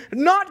 You can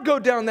not go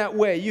down that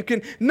way. You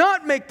can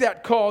not make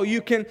that call.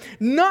 You can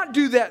not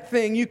do that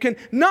thing. You can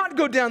not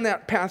go down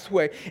that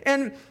pathway.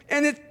 And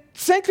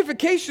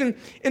sanctification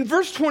in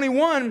verse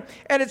 21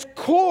 at its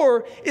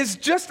core is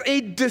just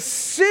a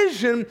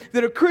decision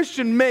that a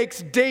Christian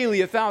makes daily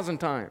 1,000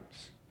 times.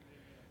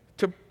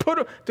 To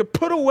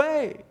put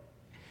away.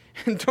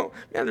 And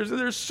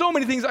there's so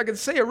many things I could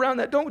say around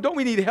that. Don't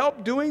we need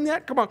help doing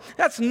that? Come on.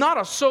 That's not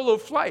a solo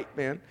flight,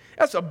 man.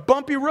 That's a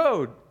bumpy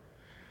road.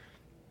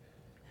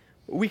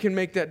 We can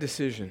make that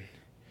decision.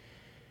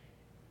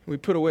 We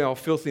put away all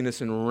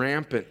filthiness and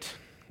rampant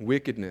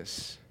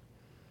wickedness.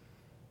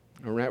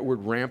 That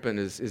word rampant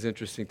is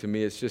interesting to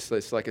me.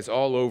 It's like it's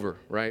all over,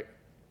 right?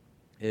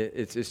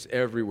 It's just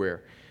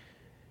everywhere.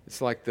 It's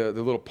like the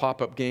little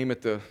pop-up game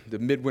at the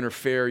midwinter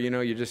fair,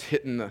 you're just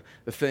hitting the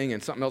thing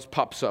and something else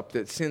pops up.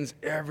 That sin's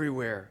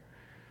everywhere.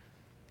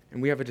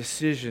 And we have a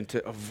decision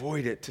to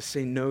avoid it, to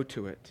say no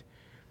to it.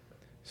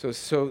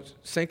 So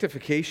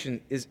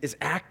sanctification is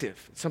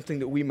active. It's something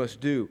that we must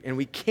do. And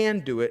we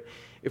can do it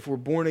if we're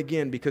born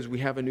again because we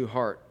have a new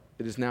heart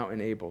that is now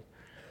enabled.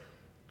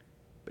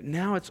 But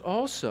now it's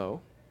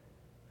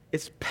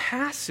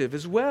passive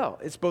as well.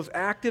 It's both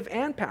active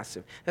and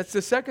passive. That's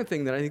the second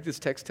thing that I think this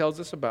text tells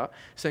us about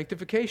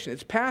sanctification.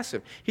 It's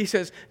passive. He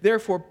says,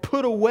 therefore,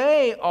 put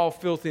away all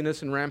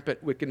filthiness and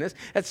rampant wickedness.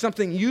 That's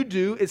something you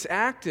do. It's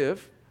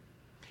active.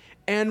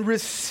 And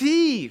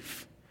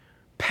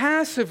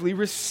passively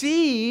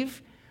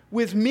receive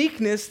with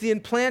meekness the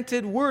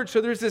implanted word.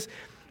 So there's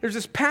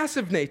this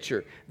passive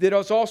nature that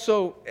is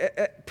also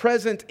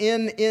present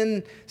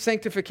in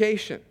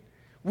sanctification.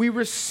 We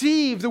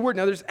receive the word.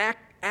 Now there's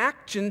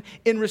action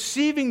in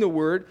receiving the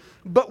word,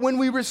 but when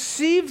we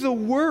receive the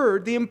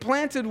word, the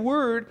implanted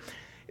word,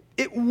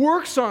 it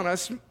works on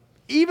us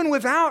even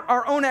without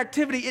our own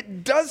activity.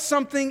 It does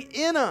something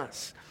in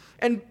us.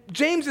 And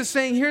James is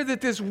saying here that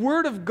this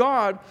word of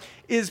God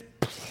is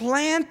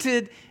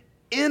planted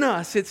in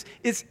us.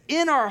 It's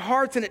in our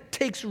hearts and it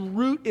takes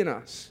root in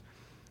us.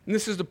 And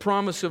this is the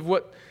promise of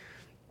what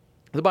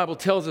the Bible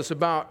tells us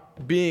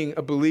about being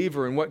a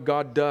believer and what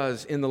God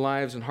does in the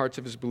lives and hearts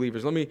of His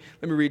believers. Let me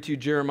read to you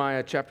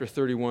Jeremiah chapter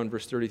 31,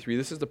 verse 33.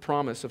 This is the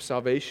promise of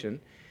salvation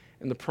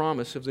and the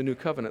promise of the new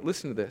covenant.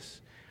 Listen to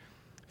this.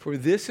 For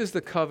this is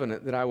the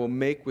covenant that I will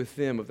make with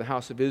them of the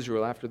house of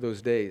Israel after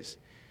those days.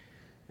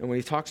 And when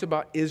he talks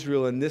about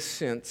Israel in this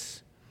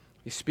sense,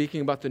 he's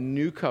speaking about the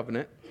new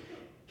covenant.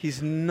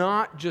 He's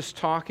not just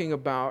talking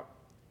about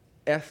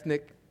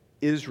ethnic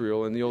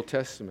Israel in the Old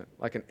Testament,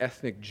 like an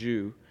ethnic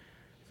Jew.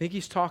 I think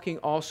he's talking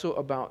also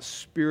about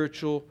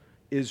spiritual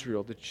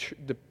Israel,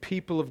 the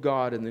people of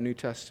God in the New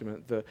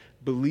Testament, the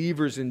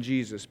believers in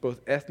Jesus, both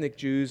ethnic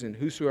Jews and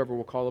whosoever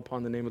will call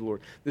upon the name of the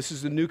Lord. This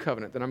is the new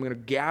covenant, that I'm going to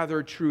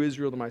gather true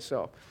Israel to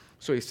myself.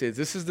 So he says,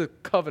 this is the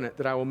covenant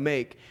that I will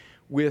make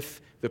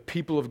with the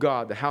people of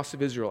God, the house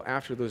of Israel,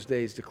 after those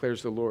days,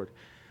 declares the Lord.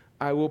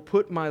 I will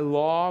put my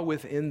law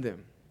within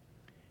them,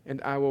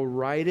 and I will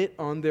write it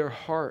on their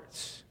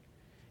hearts,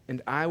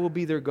 and I will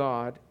be their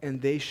God, and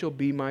they shall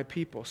be my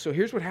people. So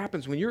here's what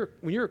happens when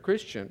you're a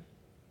Christian.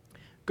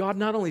 God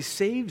not only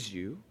saves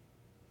you,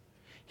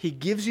 he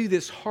gives you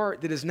this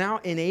heart that is now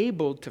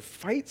enabled to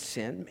fight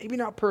sin, maybe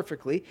not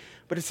perfectly,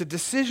 but it's a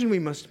decision we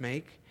must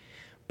make.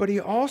 But he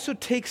also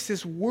takes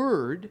this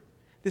word,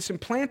 this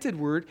implanted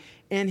word,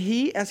 and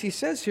he, as he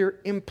says here,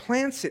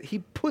 implants it. He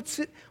puts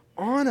it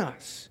on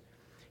us.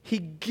 He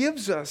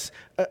gives us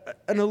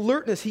an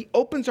alertness. He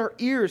opens our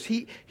ears.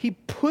 He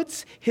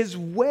puts his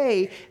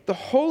way. The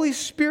Holy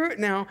Spirit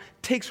now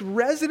takes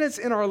residence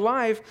in our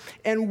life,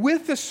 and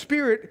with the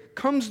Spirit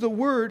comes the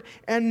Word,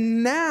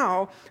 and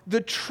now the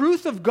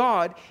truth of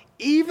God,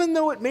 even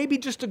though it may be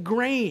just a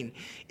grain,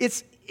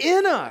 it's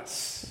in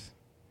us.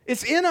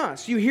 It's in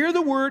us. You hear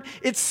the Word,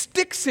 it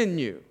sticks in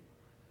you.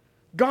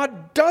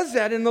 God does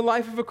that in the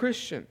life of a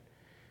Christian.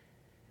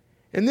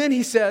 And then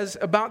he says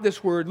about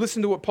this word,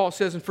 listen to what Paul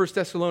says in 1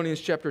 Thessalonians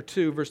chapter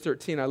 2, verse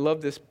 13. I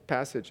love this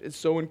passage. It's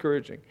so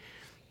encouraging.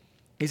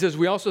 He says,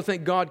 we also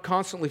thank God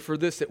constantly for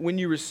this, that when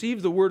you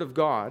received the word of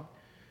God,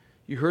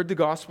 you heard the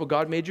gospel,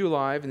 God made you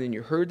alive, and then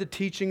you heard the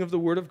teaching of the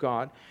word of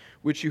God,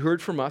 which you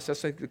heard from us.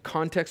 That's like the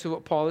context of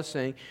what Paul is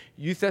saying.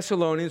 You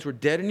Thessalonians were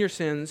dead in your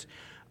sins.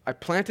 I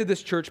planted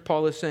this church,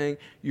 Paul is saying.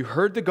 You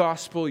heard the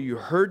gospel. You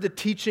heard the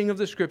teaching of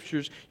the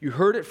scriptures. You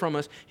heard it from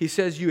us. He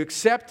says you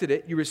accepted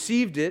it. You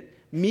received it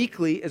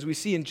meekly, as we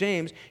see in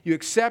James. You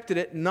accepted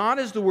it not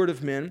as the word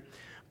of men,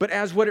 but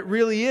as what it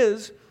really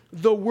is,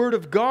 the word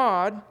of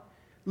God.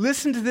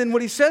 Listen to then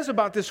what he says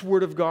about this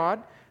word of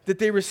God that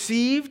they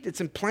received. It's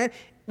implanted,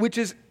 which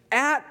is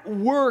at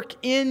work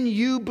in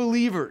you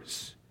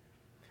believers.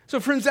 So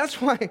friends, that's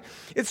why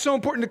it's so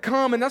important to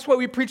come, and that's why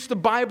we preach the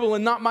Bible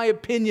and not my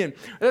opinion.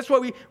 That's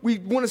why we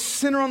want to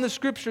center on the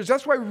Scriptures.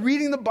 That's why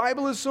reading the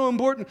Bible is so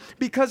important,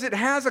 because it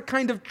has a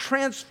kind of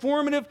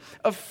transformative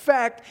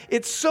effect.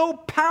 It's so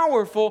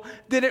powerful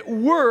that it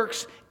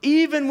works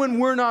even when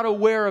we're not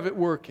aware of it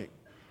working.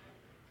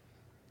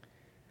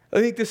 I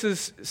think this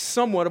is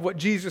somewhat of what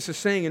Jesus is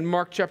saying in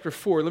Mark chapter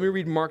 4. Let me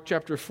read Mark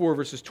chapter 4,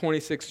 verses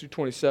 26 through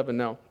 27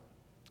 now.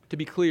 To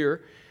be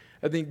clear,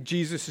 I think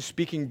Jesus is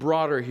speaking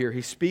broader here.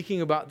 He's speaking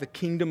about the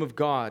kingdom of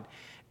God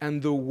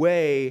and the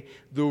way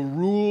the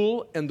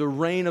rule and the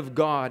reign of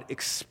God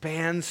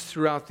expands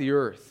throughout the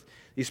earth.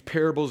 These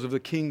parables of the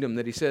kingdom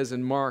that he says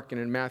in Mark and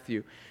in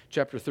Matthew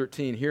chapter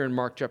 13, here in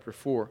Mark chapter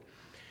 4.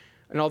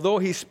 And although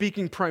he's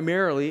speaking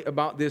primarily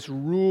about this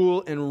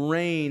rule and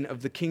reign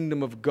of the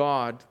kingdom of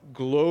God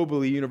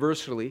globally,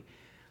 universally,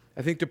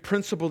 I think the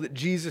principle that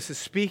Jesus is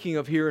speaking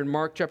of here in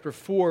Mark chapter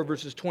 4,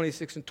 verses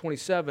 26 and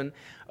 27,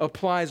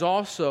 applies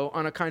also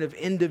on a kind of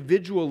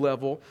individual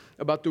level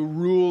about the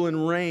rule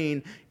and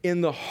reign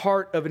in the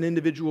heart of an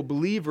individual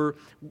believer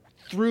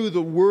through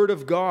the Word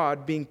of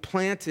God being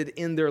planted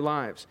in their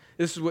lives.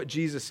 This is what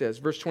Jesus says,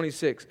 verse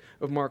 26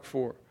 of Mark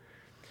 4.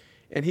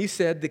 And he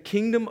said, the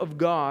kingdom of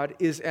God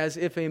is as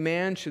if a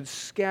man should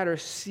scatter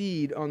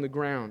seed on the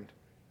ground.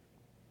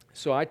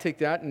 So I take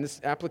that, and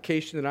this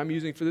application that I'm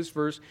using for this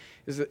verse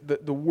is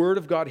that the Word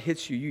of God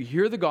hits you. You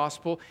hear the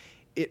gospel,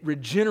 it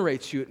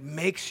regenerates you, it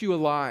makes you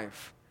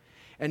alive.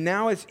 And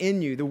now it's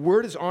in you. The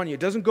Word is on you.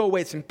 It doesn't go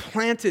away. It's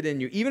implanted in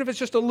you, even if it's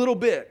just a little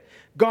bit.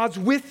 God's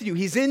with you.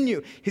 He's in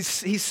you.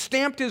 He's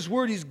stamped His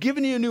Word. He's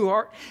given you a new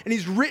heart, and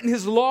He's written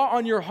His law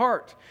on your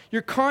heart.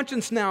 Your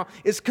conscience now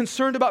is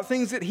concerned about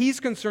things that He's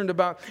concerned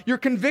about. You're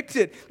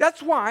convicted.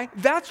 That's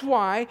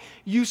why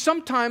you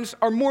sometimes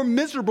are more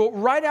miserable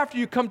right after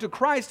you come to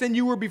Christ than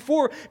you were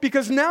before,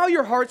 because now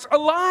your heart's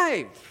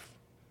alive.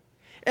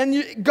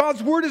 And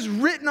God's Word is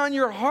written on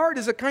your heart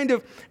as a kind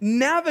of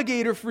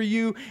navigator for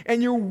you,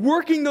 and you're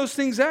working those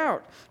things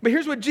out. But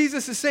here's what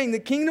Jesus is saying. The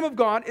kingdom of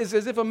God is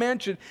as if a man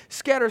should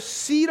scatter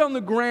seed on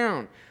the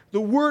ground.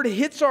 The Word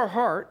hits our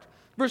heart.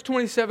 Verse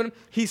 27,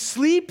 he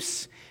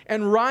sleeps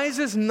and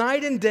rises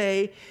night and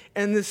day,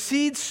 and the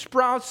seed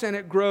sprouts and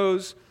it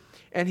grows,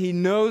 and he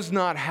knows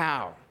not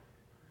how.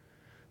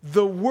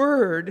 The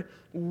Word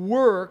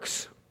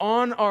works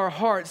on our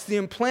hearts. The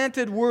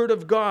implanted Word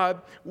of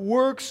God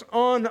works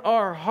on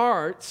our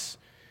hearts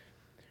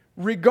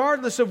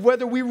regardless of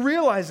whether we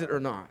realize it or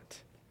not.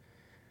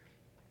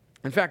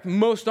 In fact,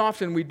 most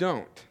often we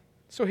don't.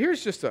 So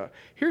here's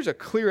a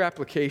clear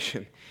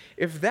application.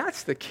 If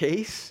that's the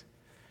case,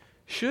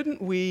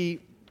 shouldn't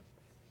we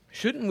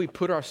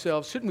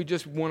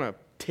just want to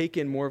take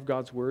in more of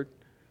God's Word?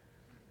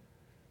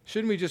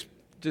 Shouldn't we just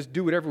just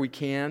do whatever we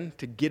can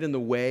to get in the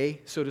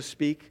way, so to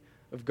speak,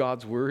 of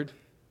God's word.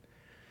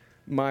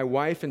 My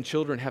wife and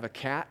children have a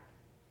cat.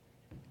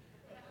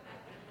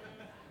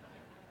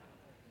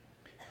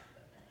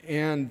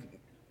 And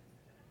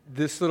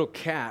this little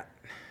cat,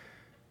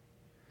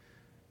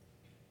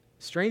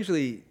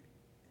 strangely,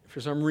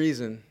 for some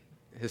reason,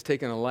 has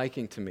taken a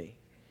liking to me.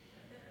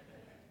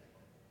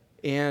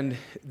 And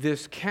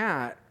this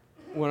cat,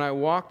 when I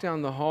walk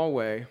down the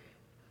hallway,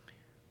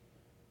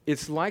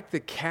 it's like the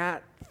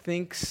cat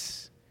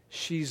thinks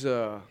she's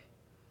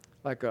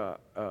like a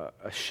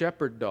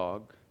shepherd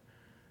dog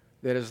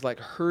that is like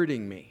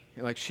herding me.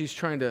 Like she's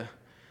trying to,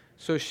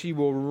 so she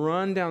will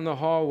run down the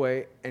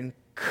hallway and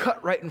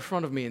cut right in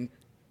front of me and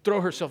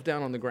throw herself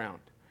down on the ground.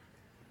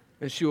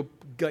 And she will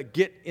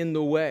get in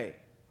the way.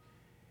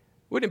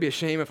 Wouldn't it be a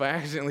shame if I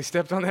accidentally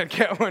stepped on that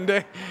cat one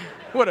day?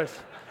 What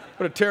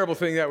a terrible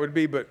thing that would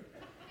be. But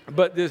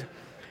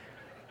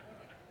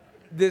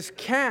this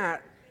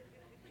cat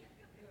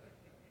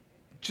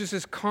just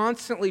is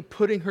constantly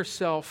putting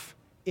herself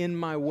in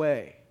my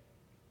way.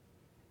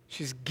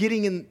 She's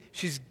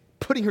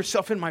putting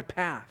herself in my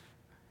path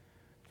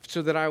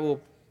so that I will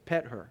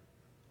pet her.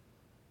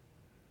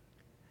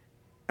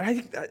 And I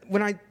think that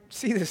when I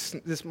see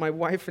this my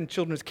wife and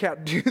children's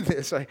cat do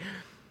this, I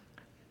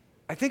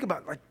think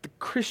about like the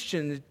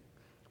Christian,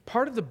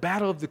 part of the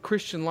battle of the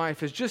Christian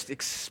life is just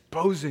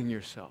exposing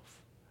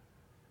yourself.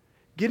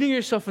 Getting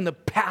yourself in the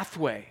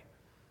pathway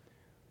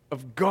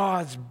of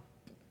God's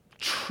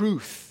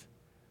truth.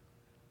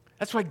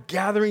 That's why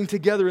gathering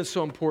together is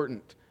so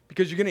important,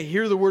 because you're going to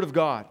hear the Word of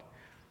God.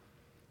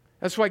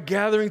 That's why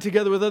gathering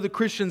together with other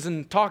Christians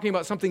and talking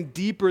about something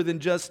deeper than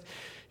just,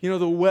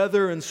 the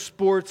weather and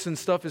sports and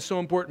stuff is so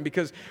important,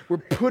 because we're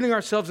putting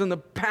ourselves in the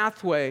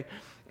pathway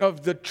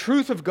of the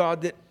truth of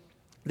God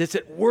that's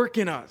at work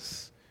in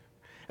us.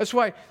 That's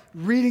why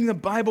reading the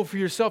Bible for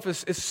yourself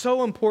is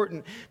so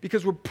important,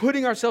 because we're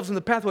putting ourselves in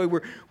the pathway.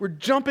 We're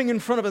jumping in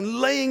front of and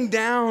laying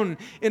down,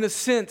 in a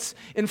sense,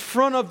 in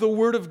front of the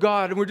Word of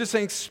God. And we're just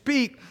saying,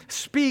 speak,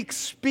 speak,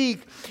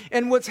 speak.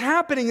 And what's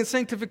happening in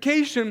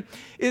sanctification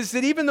is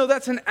that even though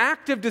that's an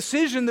active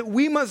decision that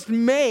we must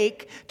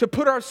make to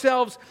put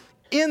ourselves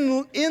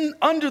in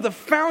under the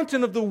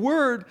fountain of the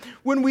Word,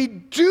 when we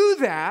do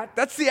that,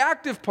 that's the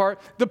active part.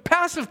 The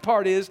passive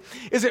part is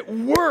it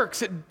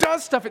works, it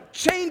does stuff, it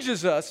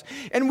changes us,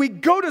 and we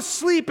go to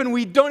sleep and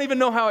we don't even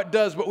know how it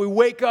does, but we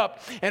wake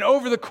up, and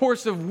over the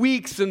course of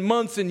weeks and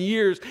months and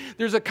years,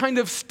 there's a kind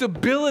of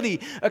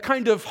stability, a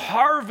kind of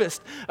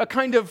harvest, a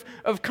kind of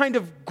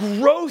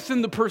growth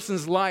in the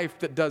person's life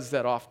that does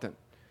that often.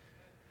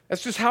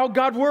 That's just how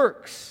God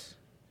works.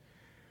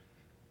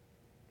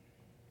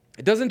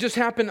 It doesn't just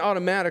happen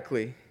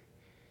automatically.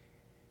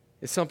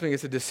 It's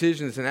a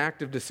decision, it's an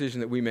active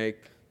decision that we make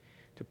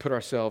to put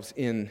ourselves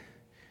in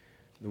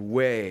the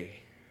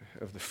way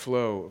of the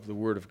flow of the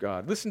Word of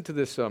God. Listen to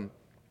this,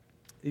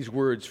 these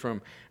words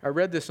from, I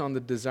read this on the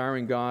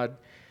Desiring God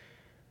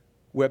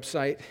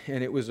website,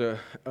 and it was a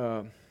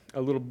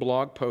little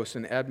blog post,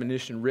 an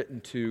admonition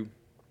written to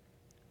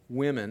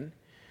women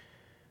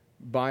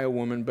by a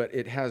woman, but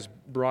it has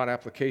broad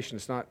application.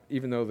 It's not,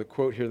 even though the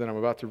quote here that I'm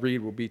about to read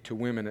will be to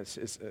women,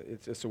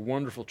 it's a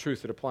wonderful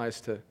truth that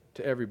applies to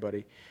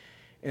everybody.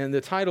 And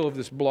the title of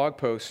this blog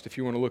post, if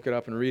you want to look it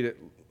up and read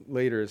it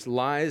later, is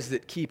Lies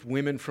That Keep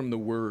Women from the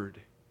Word.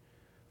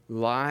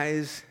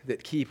 Lies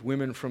That Keep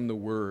Women from the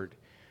Word,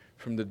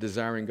 from the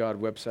Desiring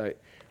God website,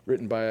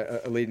 written by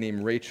a lady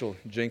named Rachel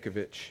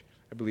Jankovich,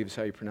 I believe is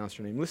how you pronounce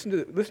her name. Listen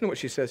to what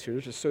she says here.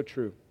 This is so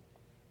true.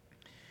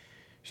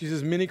 She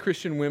says, many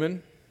Christian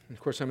women, of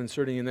course, I'm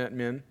inserting in that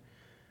men,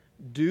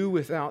 do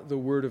without the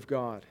Word of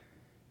God.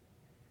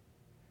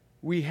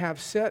 We have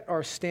set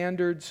our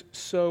standards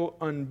so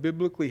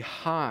unbiblically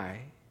high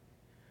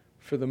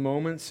for the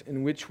moments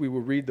in which we will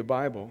read the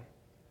Bible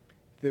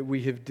that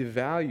we have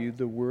devalued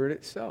the Word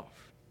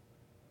itself.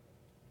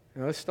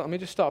 Now, let me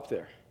just stop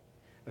there.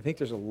 I think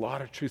there's a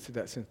lot of truth to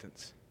that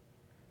sentence.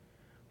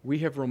 We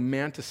have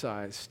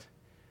romanticized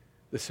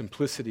the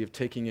simplicity of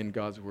taking in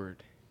God's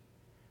Word.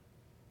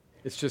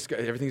 It's just,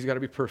 everything's got to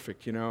be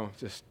perfect,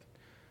 just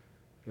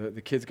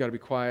the kids got to be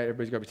quiet,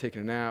 everybody's got to be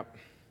taking a nap.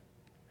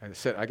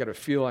 I got to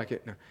feel like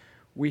it. No,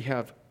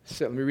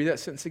 let me read that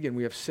sentence again.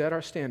 We have set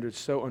our standards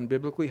so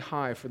unbiblically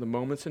high for the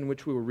moments in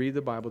which we will read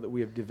the Bible that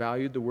we have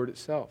devalued the Word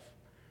itself.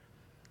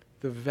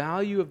 The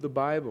value of the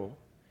Bible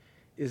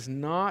is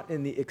not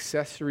in the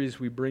accessories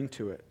we bring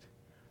to it.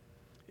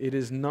 It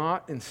is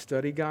not in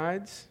study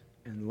guides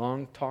and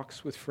long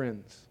talks with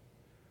friends.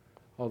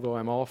 Although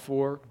I'm all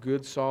for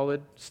good,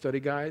 solid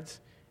study guides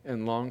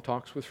and long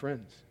talks with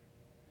friends.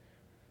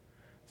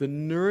 The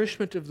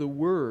nourishment of the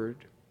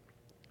Word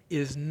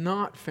is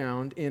not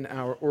found in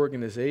our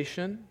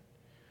organization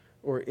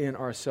or in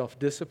our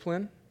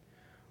self-discipline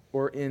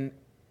or in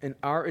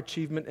our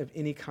achievement of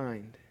any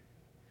kind.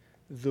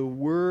 The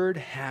Word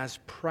has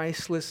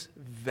priceless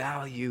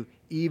value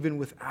even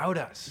without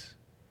us.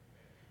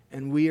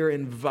 And we are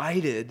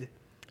invited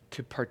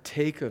to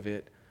partake of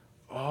it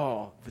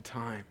all the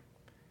time.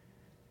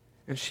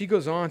 And she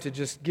goes on to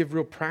just give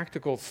real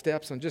practical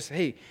steps on just,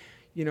 hey,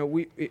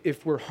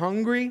 if we're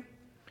hungry,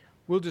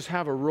 we'll just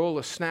have a roll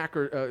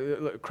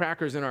of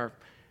crackers in our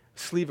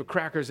sleeve of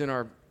crackers in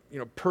our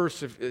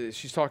purse. If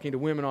she's talking to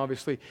women,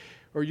 obviously.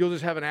 Or you'll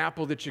just have an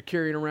apple that you're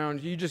carrying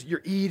around.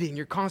 You're eating.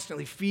 You're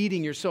constantly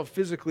feeding yourself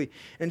physically.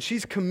 And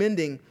she's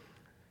commending.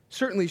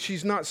 Certainly,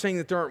 she's not saying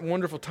that there aren't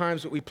wonderful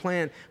times that we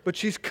plan, but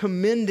she's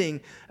commending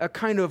a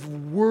kind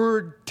of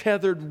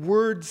word-tethered,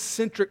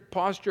 word-centric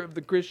posture of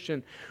the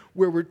Christian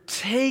where we're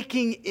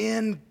taking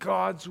in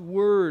God's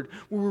word,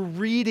 where we're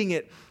reading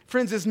it.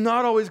 Friends, it's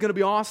not always going to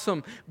be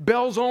awesome.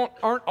 Bells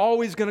aren't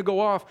always going to go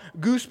off.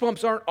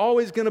 Goosebumps aren't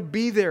always going to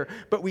be there.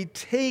 But we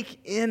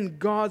take in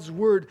God's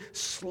word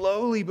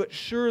slowly but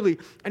surely,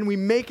 and we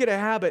make it a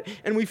habit,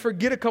 and we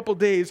forget a couple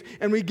days,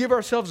 and we give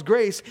ourselves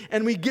grace,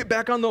 and we get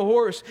back on the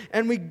horse,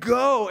 and we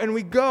go, and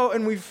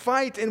we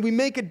fight, and we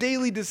make a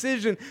daily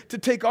decision to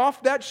take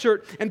off that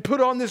shirt and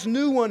put on this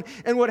new one.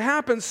 And what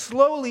happens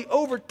slowly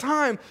over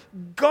time,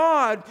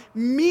 God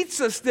meets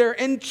us there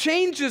and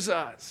changes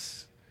us.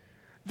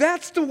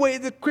 That's the way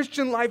the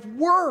Christian life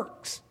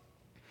works.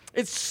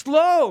 It's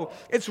slow.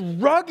 It's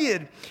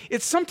rugged.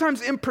 It's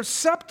sometimes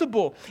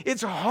imperceptible.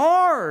 It's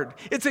hard.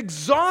 It's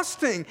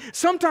exhausting.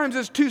 Sometimes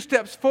it's 2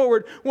 steps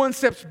forward, 1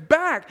 step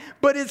back.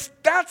 But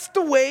that's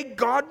the way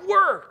God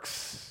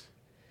works.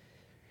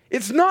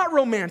 It's not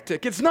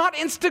romantic. It's not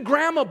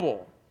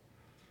Instagrammable.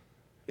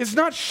 It's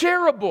not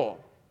shareable.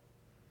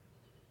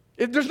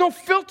 There's no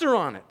filter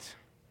on it.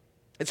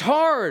 It's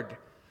hard.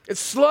 It's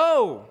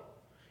slow.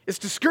 It's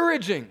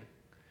discouraging.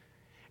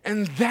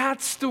 And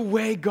that's the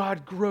way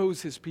God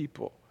grows his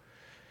people,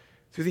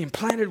 through the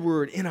implanted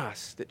word in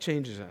us that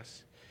changes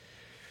us.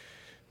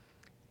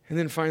 And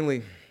then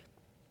finally,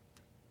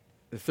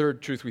 the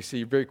third truth we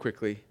see very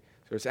quickly.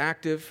 So it's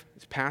active,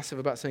 it's passive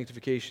about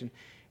sanctification,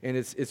 and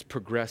it's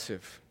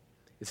progressive.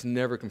 It's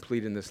never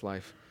complete in this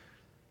life.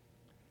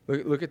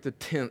 Look at the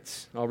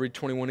tense. I'll read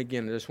 21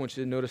 again. I just want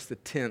you to notice the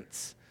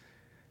tense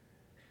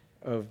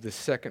of the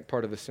second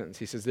part of the sentence.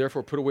 He says,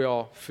 therefore put away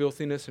all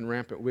filthiness and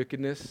rampant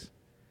wickedness.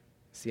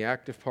 It's the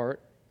active part.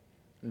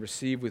 And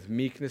receive with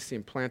meekness the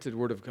implanted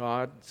word of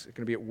God. It's going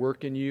to be at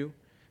work in you.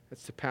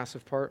 That's the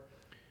passive part.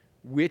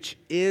 Which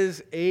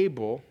is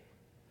able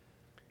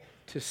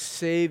to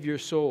save your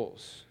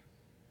souls.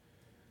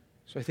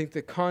 So I think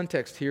the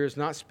context here is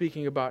not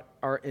speaking about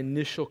our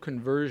initial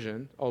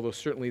conversion, although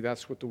certainly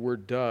that's what the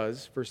word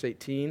does. Verse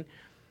 18,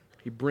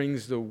 he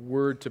brings the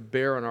word to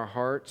bear on our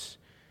hearts,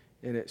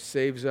 and it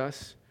saves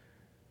us.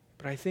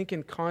 But I think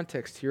in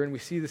context here, and we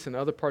see this in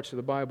other parts of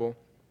the Bible,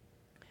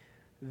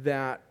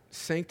 that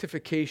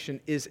sanctification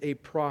is a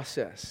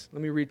process.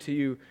 Let me read to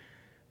you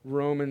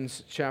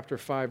Romans chapter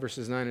 5,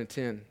 verses 9 and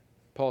 10.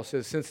 Paul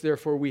says, since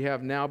therefore we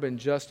have now been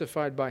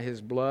justified by his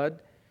blood,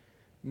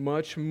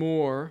 much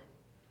more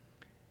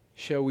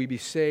shall we be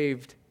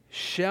saved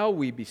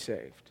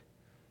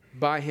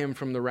by him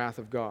from the wrath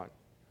of God.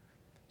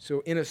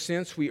 So in a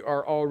sense, we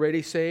are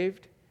already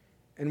saved,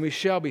 and we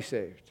shall be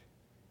saved.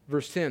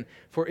 Verse 10,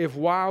 for if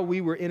while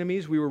we were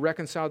enemies, we were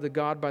reconciled to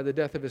God by the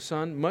death of his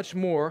Son, much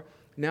more,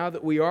 now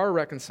that we are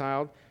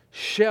reconciled,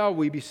 shall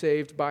we be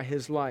saved by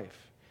his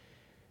life.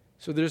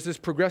 So there's this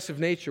progressive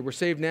nature. We're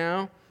saved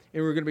now,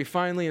 and we're going to be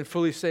finally and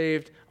fully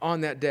saved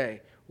on that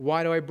day.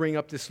 Why do I bring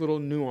up this little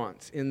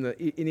nuance in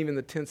even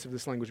the tense of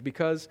this language?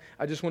 Because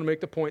I just want to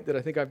make the point that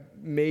I think I've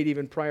made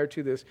even prior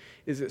to this,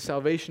 is that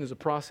salvation is a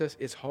process.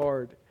 It's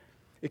hard.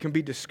 It can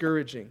be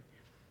discouraging.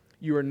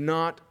 You are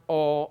not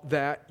all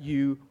that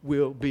you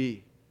will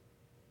be.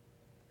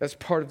 That's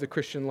part of the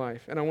Christian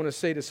life. And I want to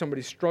say to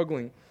somebody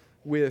struggling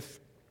with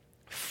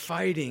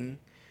fighting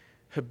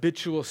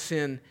habitual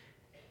sin,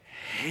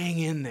 hang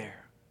in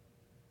there.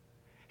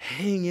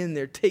 Hang in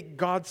there. Take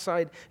God's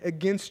side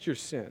against your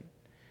sin.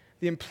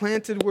 The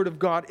implanted word of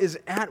God is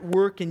at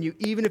work in you,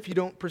 even if you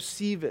don't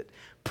perceive it.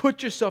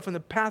 Put yourself in the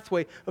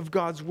pathway of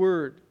God's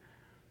word.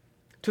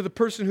 To the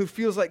person who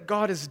feels like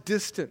God is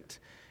distant,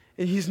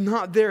 and he's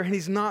not there, and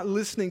he's not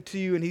listening to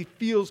you, and he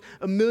feels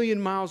a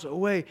million miles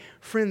away.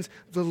 Friends,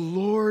 the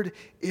Lord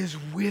is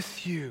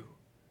with you.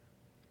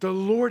 The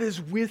Lord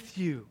is with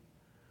you.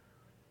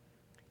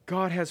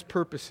 God has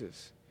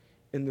purposes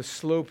in the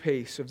slow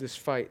pace of this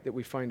fight that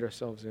we find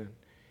ourselves in.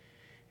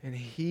 And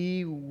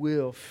he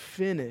will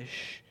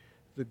finish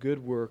the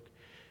good work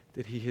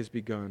that he has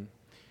begun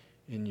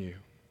in you.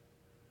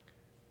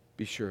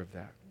 Be sure of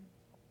that.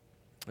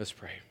 Let's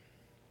pray.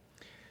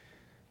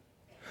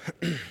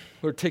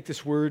 Lord, take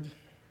this word,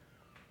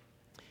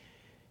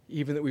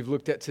 even that we've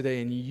looked at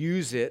today, and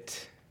use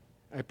it,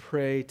 I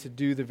pray, to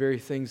do the very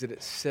things that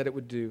it said it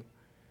would do.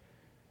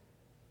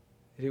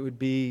 That it would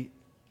be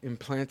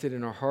implanted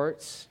in our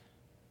hearts,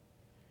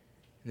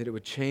 and that it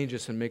would change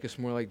us and make us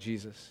more like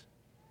Jesus.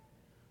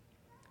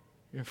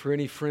 And for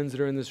any friends that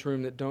are in this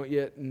room that don't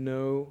yet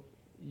know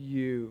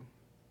you,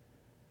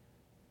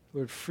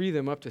 Lord, free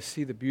them up to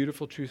see the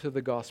beautiful truth of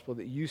the gospel,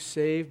 that you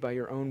save by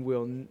your own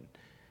will.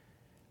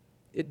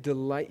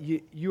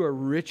 You are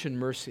rich in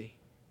mercy.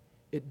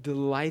 It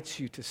delights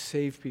you to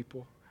save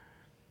people.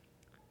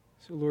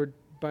 So, Lord,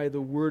 by the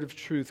word of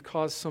truth.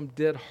 Cause some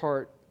dead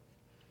heart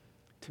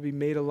to be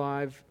made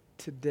alive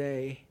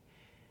today,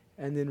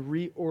 and then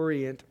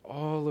reorient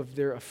all of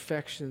their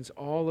affections,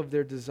 all of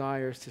their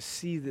desires to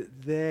see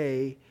that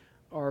they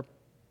are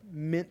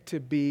meant to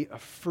be a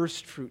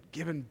first fruit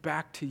given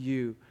back to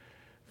you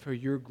for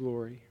your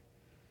glory.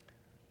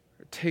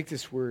 Take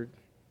this word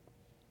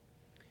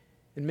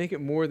and make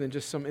it more than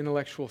just some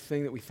intellectual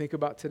thing that we think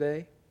about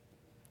today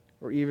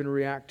or even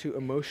react to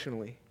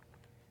emotionally.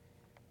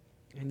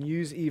 And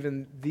use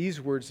even these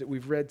words that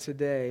we've read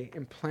today,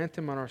 implant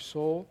them on our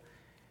soul,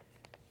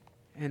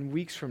 and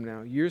weeks from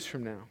now, years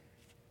from now,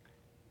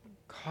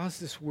 cause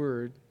this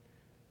word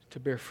to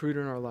bear fruit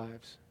in our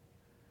lives.